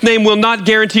Jesus' name will not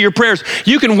guarantee your prayers.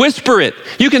 You can whisper it.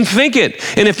 You can think it.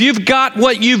 And if you've got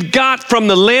what you've got from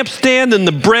the lampstand and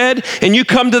the bread and you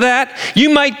come to that,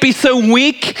 you might be so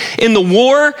weak in the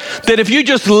war that if you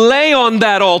just lay on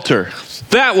that altar,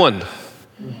 that one,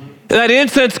 that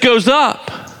incense goes up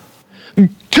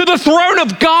to the throne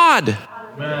of God.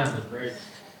 Amen.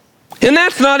 And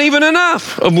that's not even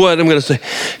enough of what I'm going to say.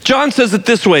 John says it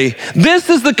this way.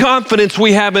 This is the confidence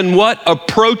we have in what?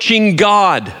 Approaching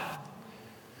God.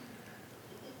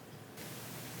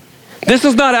 This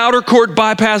is not outer court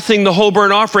bypassing the whole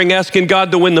burnt offering, asking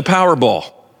God to win the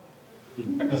Powerball.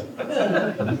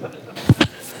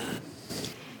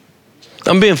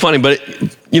 I'm being funny, but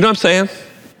you know what I'm saying?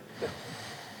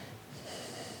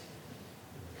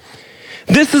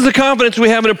 This is the confidence we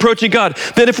have in approaching God,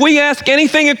 that if we ask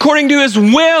anything according to his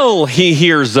will, he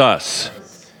hears us.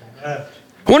 I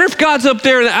wonder if God's up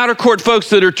there in the outer court folks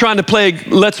that are trying to play,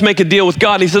 let's make a deal with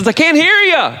God. And he says, I can't hear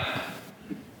you.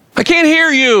 I can't hear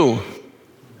you.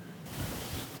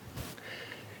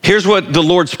 Here's what the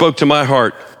Lord spoke to my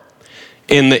heart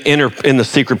in the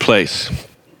secret place.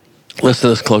 Listen to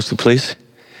this closely, please.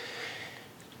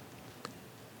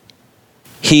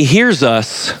 He hears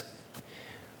us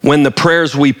when the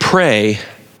prayers we pray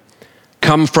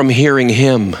come from hearing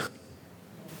him.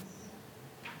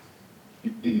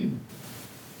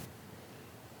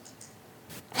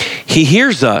 He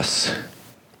hears us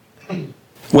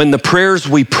when the prayers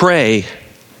we pray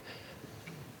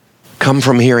come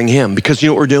from hearing him. Because you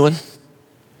know what we're doing?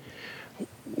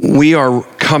 We are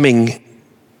coming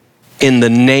in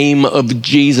the name of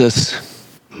Jesus.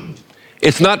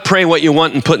 It's not pray what you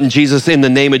want and putting Jesus in the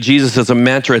name of Jesus as a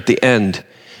mantra at the end.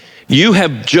 You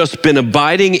have just been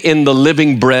abiding in the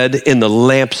living bread in the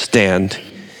lampstand,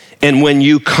 And when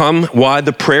you come, why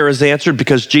the prayer is answered?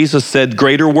 Because Jesus said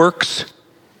greater works.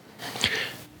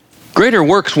 Greater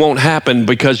works won't happen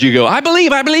because you go, I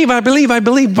believe,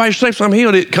 by your stripes I'm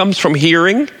healed. It comes from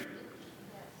hearing,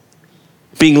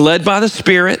 being led by the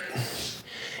Spirit.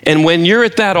 And when you're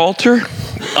at that altar,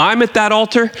 I'm at that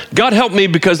altar, God help me,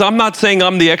 because I'm not saying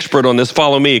I'm the expert on this,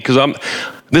 follow me, because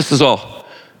this is all.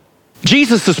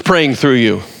 Jesus is praying through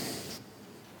you.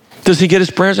 Does he get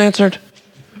his prayers answered?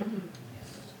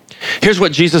 Here's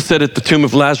what Jesus said at the tomb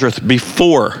of Lazarus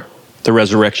before the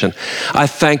resurrection. I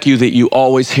thank you that you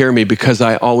always hear me because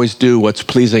I always do what's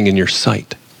pleasing in your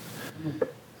sight.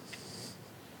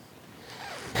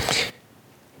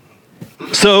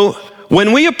 So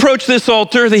when we approach this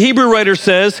altar, the Hebrew writer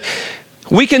says,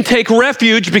 we can take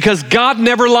refuge because God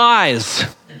never lies.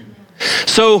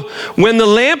 So when the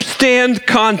lampstand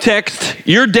context,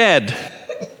 you're dead,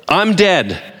 I'm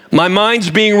dead. My mind's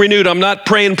being renewed. I'm not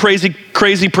praying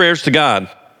crazy prayers to God.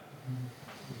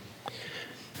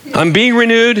 I'm being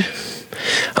renewed.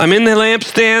 I'm in the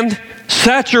lampstand,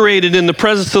 saturated in the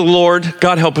presence of the Lord.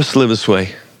 God help us live this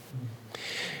way.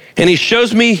 And he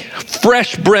shows me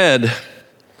fresh bread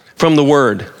from the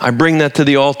word. I bring that to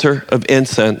the altar of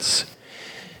incense.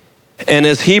 And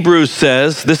as Hebrews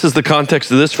says, this is the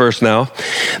context of this verse now.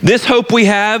 This hope we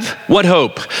have, what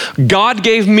hope? God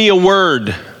gave me a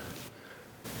word.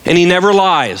 And he never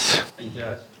lies.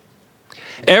 Yes.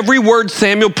 Every word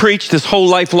Samuel preached his whole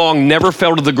life long never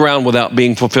fell to the ground without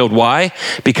being fulfilled. Why?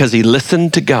 Because he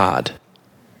listened to God.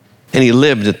 And he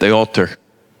lived at the altar,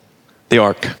 the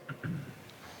ark.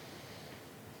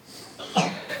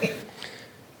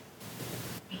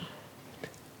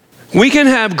 We can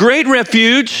have great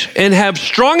refuge and have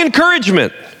strong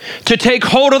encouragement to take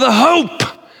hold of the hope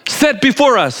set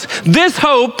before us. This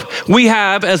hope we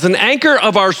have as an anchor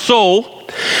of our soul,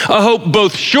 a hope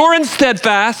both sure and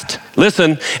steadfast,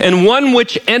 listen, and one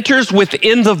which enters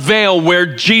within the veil where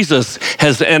Jesus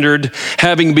has entered,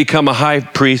 having become a high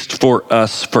priest for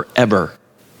us forever.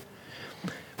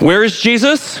 Where is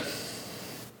Jesus?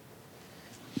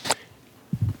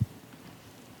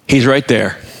 He's right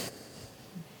there.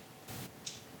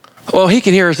 Well, he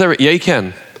can hear us every, yeah, he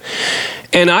can.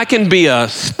 And I can be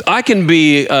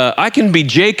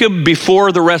Jacob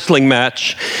before the wrestling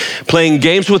match, playing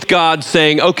games with God,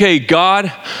 saying, okay,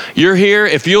 God, you're here.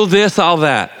 If you'll this, I'll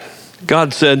that.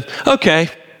 God said, okay.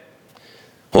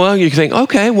 Well, you think,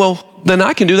 okay, well, then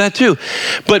I can do that too.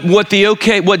 But what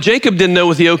Jacob didn't know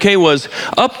with the okay was,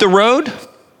 up the road,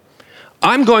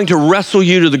 I'm going to wrestle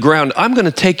you to the ground. I'm going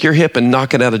to take your hip and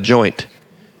knock it out of joint.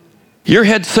 Your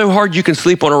head's so hard you can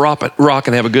sleep on a rock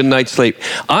and have a good night's sleep.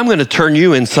 I'm going to turn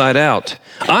you inside out.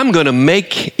 I'm going to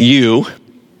make you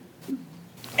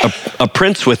a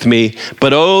prince with me,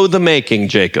 but oh, the making,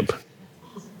 Jacob.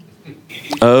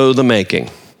 Oh, the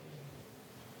making.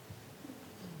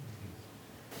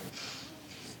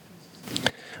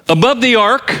 Above the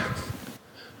ark,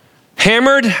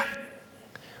 hammered,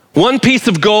 one piece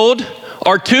of gold,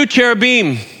 are two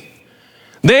cherubim.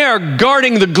 They are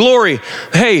guarding the glory.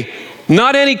 Hey,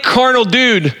 not any carnal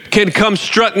dude can come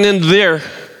strutting into there.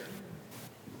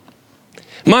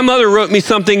 My mother wrote me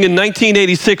something in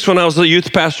 1986 when I was a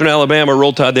youth pastor in Alabama.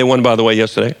 Roll Tide, they won, by the way,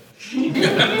 yesterday. You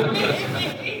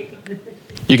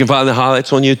can find the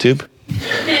highlights on YouTube.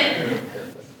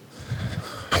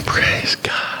 Praise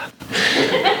God.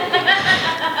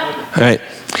 All right.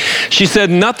 She said,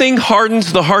 nothing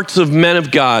hardens the hearts of men of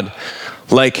God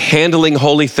like handling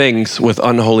holy things with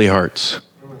unholy hearts.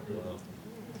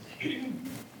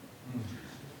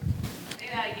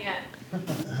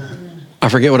 I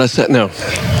forget what I said. No.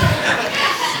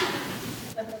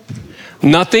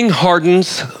 Nothing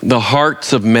hardens the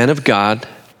hearts of men of God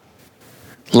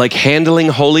like handling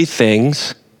holy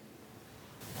things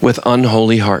with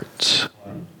unholy hearts.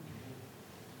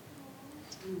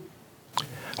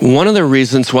 One of the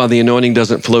reasons why the anointing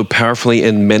doesn't flow powerfully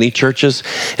in many churches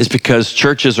is because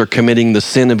churches are committing the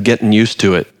sin of getting used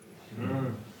to it.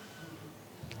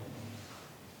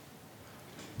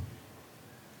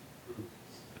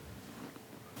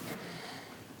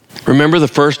 Remember, the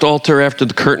first altar after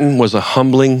the curtain was a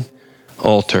humbling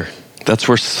altar. That's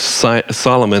where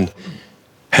Solomon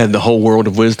had the whole world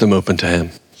of wisdom open to him.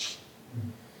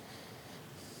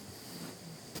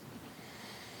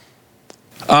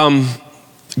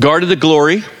 Guard of the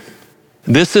glory.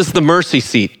 This is the mercy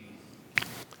seat.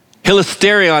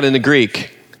 Hilasterion in the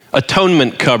Greek.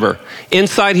 Atonement cover.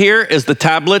 Inside here is the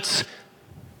tablets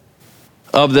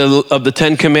of the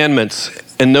Ten Commandments,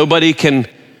 and nobody can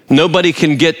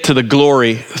get to the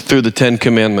glory through the Ten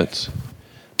Commandments.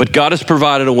 But God has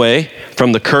provided a way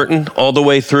from the curtain all the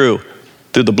way through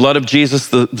through the blood of Jesus,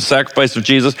 the sacrifice of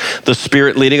Jesus, the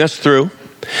Spirit leading us through.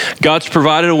 God's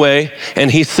provided a way,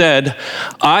 and he said,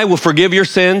 I will forgive your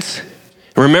sins,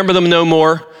 remember them no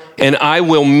more, and I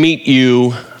will meet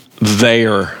you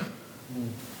there.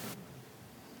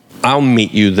 I'll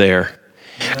meet you there.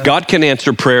 God can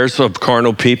answer prayers of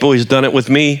carnal people. He's done it with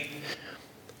me.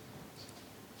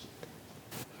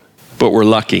 But we're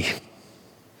lucky.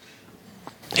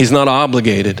 He's not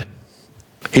obligated.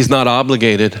 He's not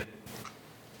obligated.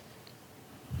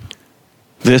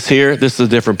 This is a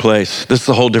different place. This is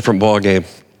a whole different ball game.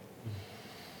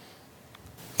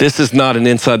 This is not an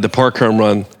inside the park home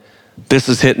run. This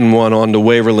is hitting one on the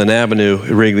Waverland Avenue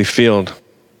at Wrigley Field.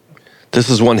 This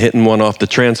is one hitting one off the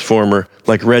transformer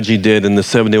like Reggie did in the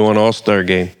 71 All-Star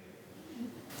game.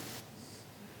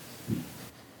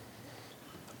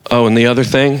 Oh, and the other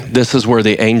thing, this is where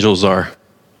the angels are.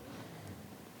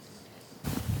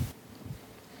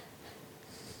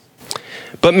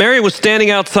 But Mary was standing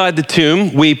outside the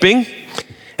tomb, weeping.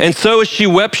 And so as she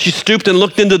wept, she stooped and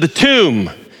looked into the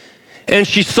tomb. And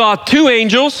she saw two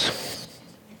angels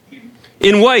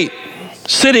in white,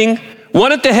 sitting,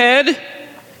 one at the head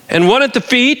and one at the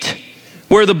feet,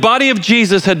 where the body of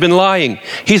Jesus had been lying.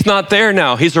 He's not there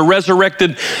now. He's a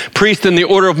resurrected priest in the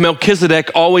order of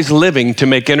Melchizedek, always living to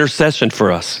make intercession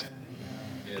for us.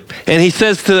 And he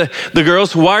says to the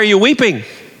girls, why are you weeping?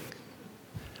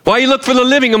 Why you look for the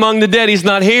living among the dead? He's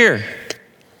not here.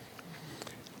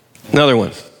 Another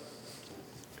one.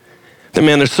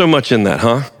 Man, there's so much in that,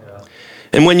 huh? Yeah.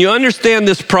 And when you understand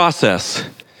this process,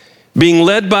 being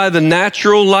led by the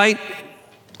natural light,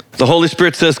 the Holy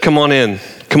Spirit says, come on in.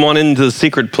 Come on into the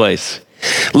secret place.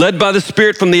 Led by the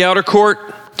Spirit from the outer court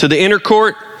to the inner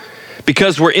court,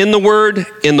 because we're in the Word,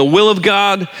 in the will of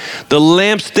God, the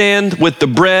lampstand with the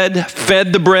bread,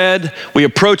 fed the bread. We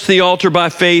approach the altar by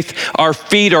faith. Our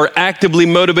feet are actively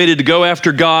motivated to go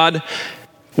after God.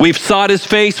 We've sought his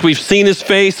face. We've seen his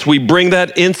face. We bring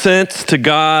that incense to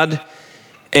God,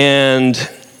 and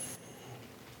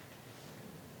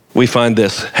we find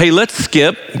this. Hey, let's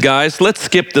skip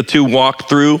the two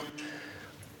walk-through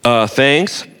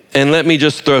things, and let me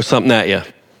just throw something at you.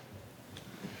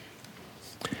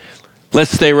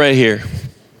 Let's stay right here.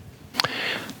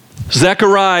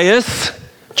 Zacharias,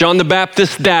 John the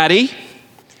Baptist's daddy.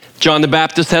 John the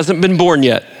Baptist hasn't been born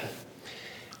yet.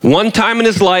 One time in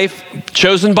his life,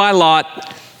 chosen by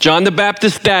Lot, John the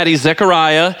Baptist's daddy,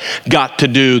 Zechariah, got to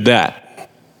do that.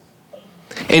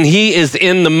 And he is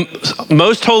in the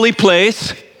most holy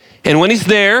place, and when he's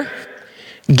there,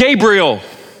 Gabriel,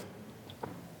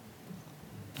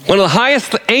 one of the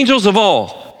highest angels of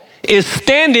all, is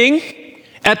standing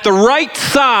at the right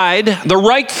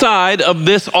side of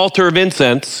this altar of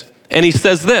incense, and he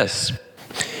says this,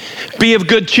 be of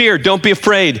good cheer, don't be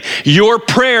afraid. Your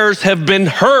prayers have been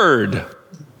heard.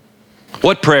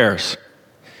 What prayers?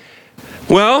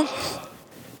 Well,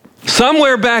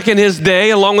 somewhere back in his day,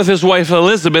 along with his wife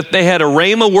Elizabeth, they had a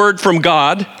rhema word from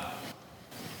God.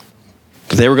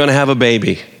 They were going to have a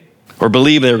baby, or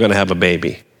believe they were going to have a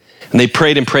baby. And they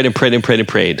prayed and prayed and prayed and prayed and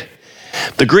prayed.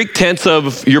 The Greek tense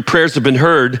of your prayers have been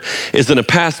heard is in a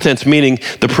past tense, meaning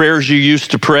the prayers you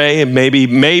used to pray and maybe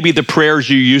the prayers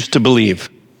you used to believe.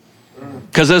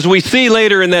 Because as we see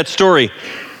later in that story,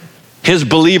 his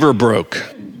believer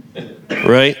broke,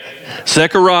 right?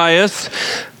 Zacharias,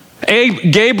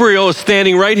 Gabriel is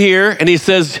standing right here and he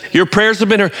says, your prayers have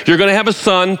been heard. You're going to have a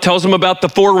son, tells him about the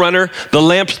forerunner, the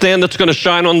lampstand that's going to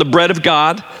shine on the bread of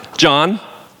God, John.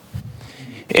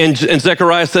 And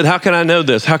Zechariah said, how can I know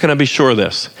this? How can I be sure of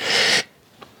this?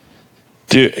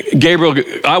 Dude, Gabriel,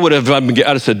 I'd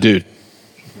have said, dude,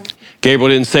 Gabriel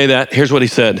didn't say that. Here's what he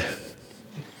said.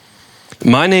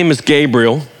 My name is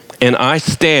Gabriel, and I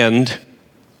stand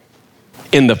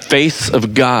in the face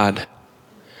of God.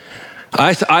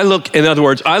 I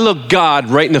look God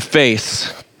right in the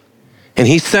face, and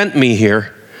he sent me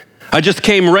here. I just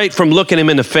came right from looking him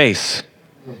in the face.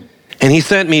 And he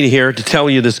sent me here to tell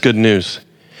you this good news.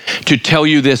 To tell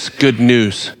you this good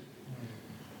news.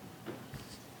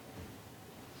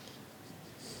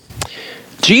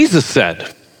 Jesus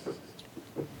said,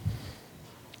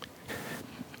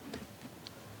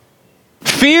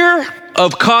 fear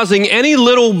of causing any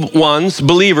little ones,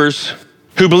 believers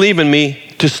who believe in me,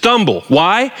 to stumble.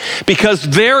 Why? Because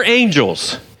their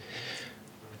angels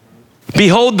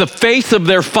behold the face of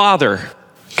their Father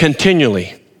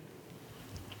continually.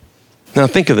 Now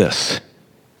think of this.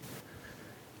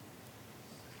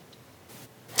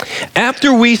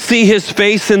 After we see his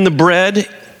face in the bread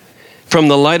from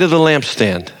the light of the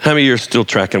lampstand, how many of you are still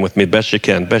tracking with me? Best you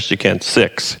can.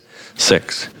 6.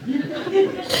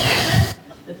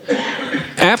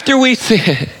 After we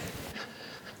see,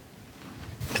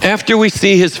 After we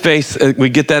see his face, we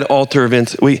get that altar of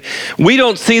incense. We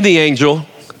don't see the angel,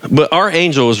 but our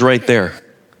angel is right there.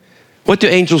 What do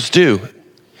angels do?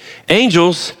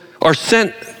 Angels are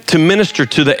sent to minister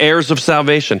to the heirs of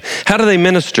salvation. How do they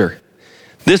minister?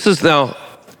 This is now,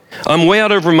 I'm way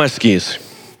out over my skis,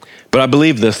 but I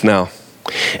believe this now.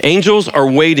 Angels are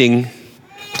waiting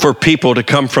for people to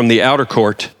come from the outer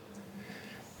court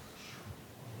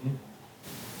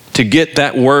to get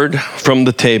that word from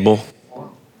the table,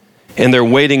 and they're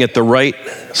waiting at the right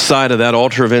side of that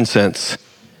altar of incense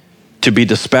to be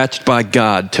dispatched by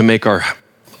God to make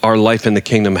our life in the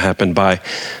kingdom happen by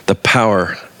the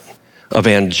power of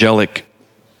angelic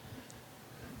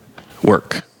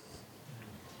work.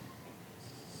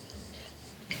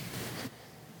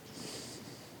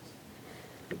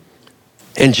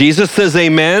 And Jesus says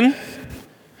amen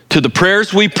to the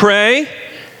prayers we pray.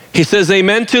 He says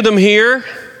amen to them here.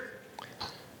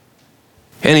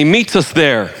 And he meets us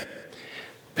there.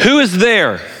 Who is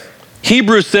there?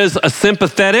 Hebrews says a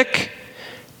sympathetic,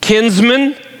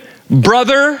 kinsman,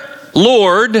 brother,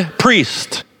 Lord,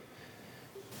 priest.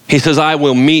 He says, I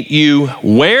will meet you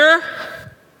where?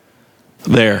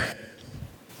 There.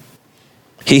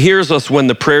 He hears us when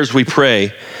the prayers we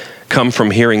pray come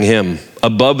from hearing him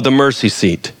above the mercy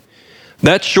seat.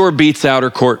 That sure beats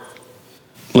outer court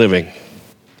living.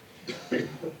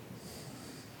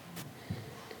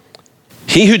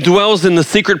 He who dwells in the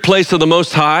secret place of the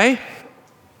Most High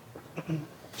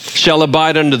shall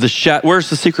abide under the shadow. Where's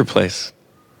the secret place?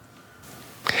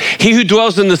 He who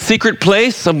dwells in the secret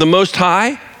place of the Most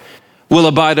High will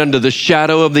abide under the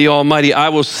shadow of the Almighty. I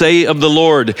will say of the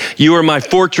Lord, you are my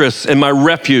fortress and my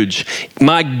refuge,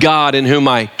 my God in whom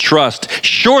I trust.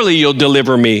 Surely you'll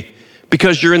deliver me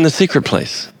because you're in the secret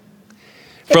place.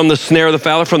 From the snare of the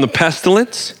fowler, from the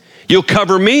pestilence, you'll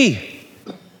cover me.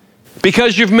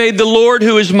 Because you've made the Lord,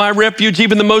 who is my refuge,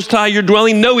 even the Most High, your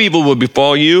dwelling, no evil will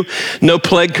befall you. No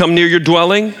plague come near your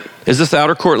dwelling. Is this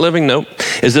outer court living? Nope.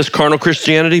 Is this carnal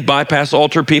Christianity? Bypass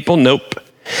altar people? Nope.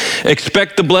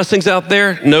 Expect the blessings out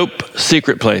there? Nope.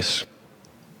 Secret place.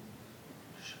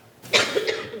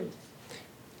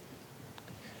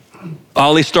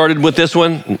 Ollie started with this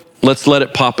one. Let's let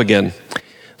it pop again.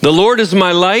 The Lord is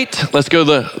my light. Let's go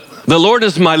the Lord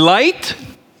is my light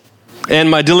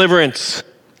and my deliverance.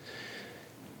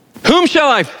 Whom shall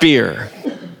I fear?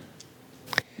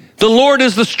 The Lord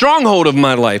is the stronghold of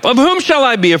my life. Of whom shall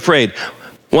I be afraid?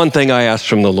 One thing I ask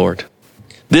from the Lord.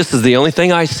 This is the only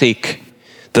thing I seek,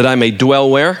 that I may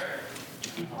dwell where?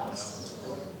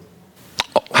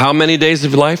 How many days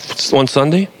of life? On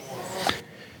Sunday?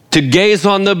 To gaze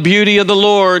on the beauty of the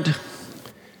Lord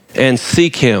and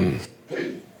seek him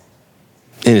in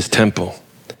his temple.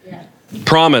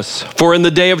 Promise, for in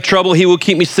the day of trouble he will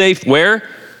keep me safe. Where?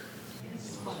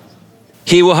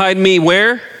 He will hide me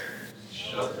where?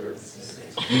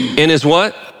 In his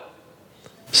what?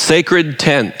 Sacred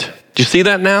tent. Do you see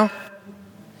that now?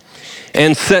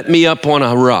 And set me up on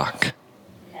a rock.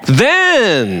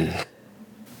 Then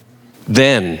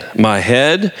my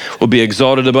head will be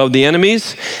exalted above the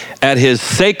enemies. At his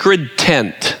sacred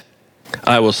tent,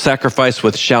 I will sacrifice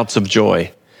with shouts of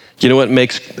joy. You know what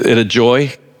makes it a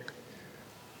joy?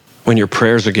 When your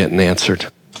prayers are getting answered.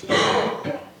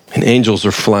 And angels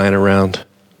are flying around.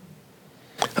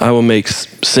 I will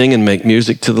sing and make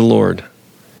music to the Lord.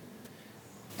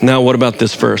 Now, what about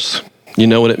this verse? You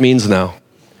know what it means now.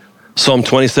 Psalm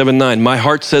 27:9. My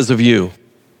heart says of you.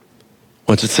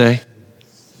 What's it say?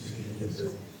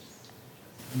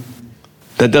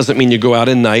 That doesn't mean you go out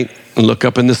at night and look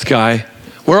up in the sky.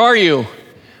 Where are you?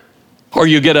 Or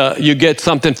you get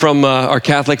something from our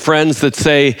Catholic friends that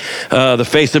say the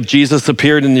face of Jesus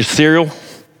appeared in your cereal.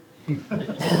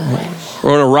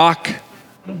 Or on a rock.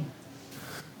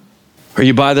 Or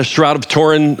you buy the Shroud of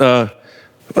Turin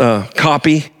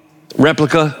copy,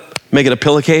 replica, make it a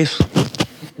pillowcase.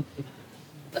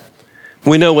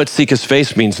 We know what seek his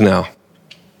face means now.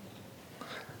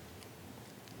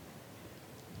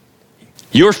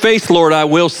 Your face, Lord, I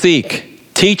will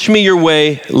seek. Teach me your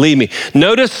way, lead me.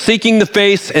 Notice seeking the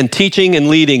face and teaching and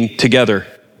leading together.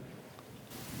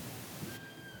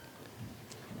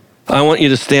 I want you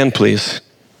to stand, please.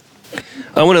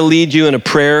 I want to lead you in a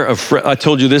prayer of, I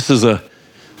told you this is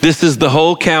the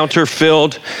whole counter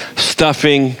filled,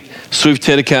 stuffing, sweet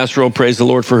potato casserole. Praise the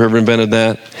Lord for whoever invented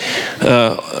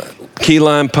that. Key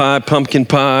lime pie, pumpkin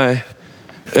pie,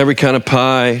 every kind of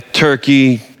pie,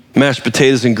 turkey, mashed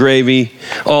potatoes and gravy,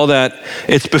 all that.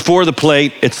 It's before the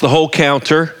plate. It's the whole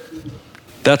counter.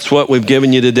 That's what we've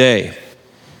given you today.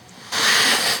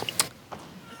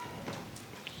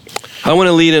 I want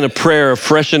to lead in a prayer of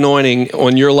fresh anointing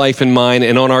on your life and mine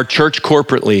and on our church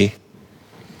corporately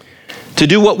to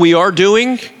do what we are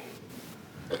doing,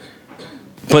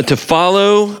 but to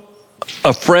follow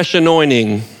a fresh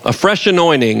anointing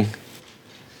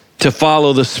to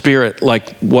follow the Spirit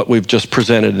like what we've just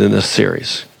presented in this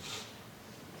series.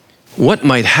 What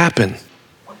might happen?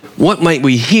 What might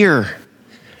we hear?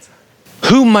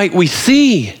 Who might we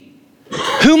see?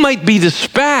 Who might be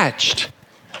dispatched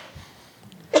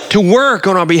to work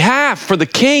on our behalf for the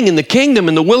King and the kingdom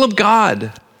and the will of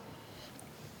God?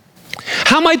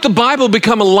 How might the Bible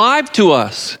become alive to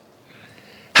us?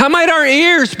 How might our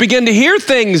ears begin to hear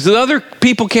things that other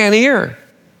people can't hear?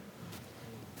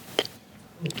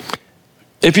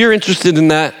 If you're interested in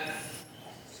that,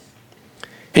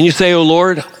 and you say, oh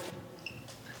Lord,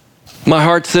 my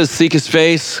heart says seek his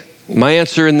face. My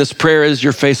answer in this prayer is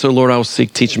your face, oh Lord, I will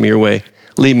seek. Teach me your way.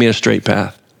 Lead me in a straight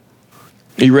path.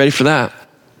 Are you ready for that?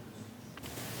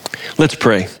 Let's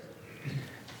pray.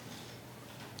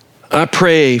 I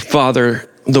pray, Father,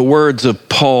 the words of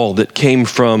Paul that came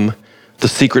from the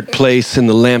secret place in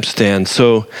the lampstand.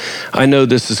 So I know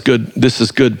this is good. This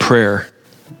is good prayer.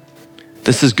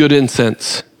 This is good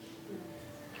incense.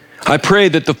 I pray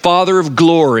that the Father of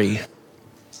glory,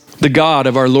 the God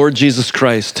of our Lord Jesus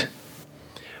Christ,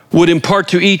 would impart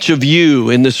to each of you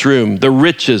in this room the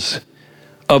riches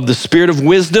of the spirit of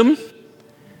wisdom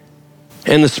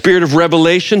and the spirit of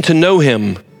revelation to know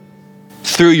him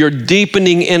through your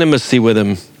deepening intimacy with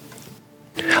him.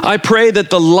 I pray that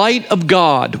the light of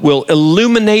God will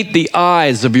illuminate the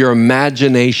eyes of your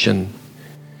imagination,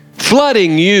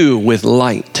 flooding you with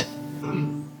light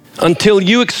until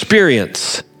you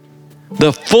experience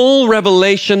the full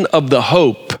revelation of the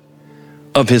hope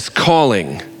of his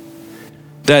calling,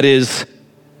 that is,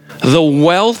 the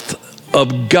wealth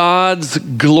of God's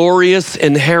glorious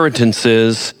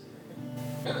inheritances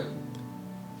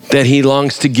that he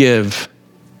longs to give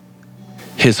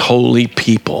his holy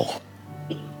people.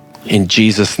 In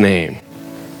Jesus' name,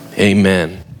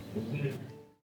 amen.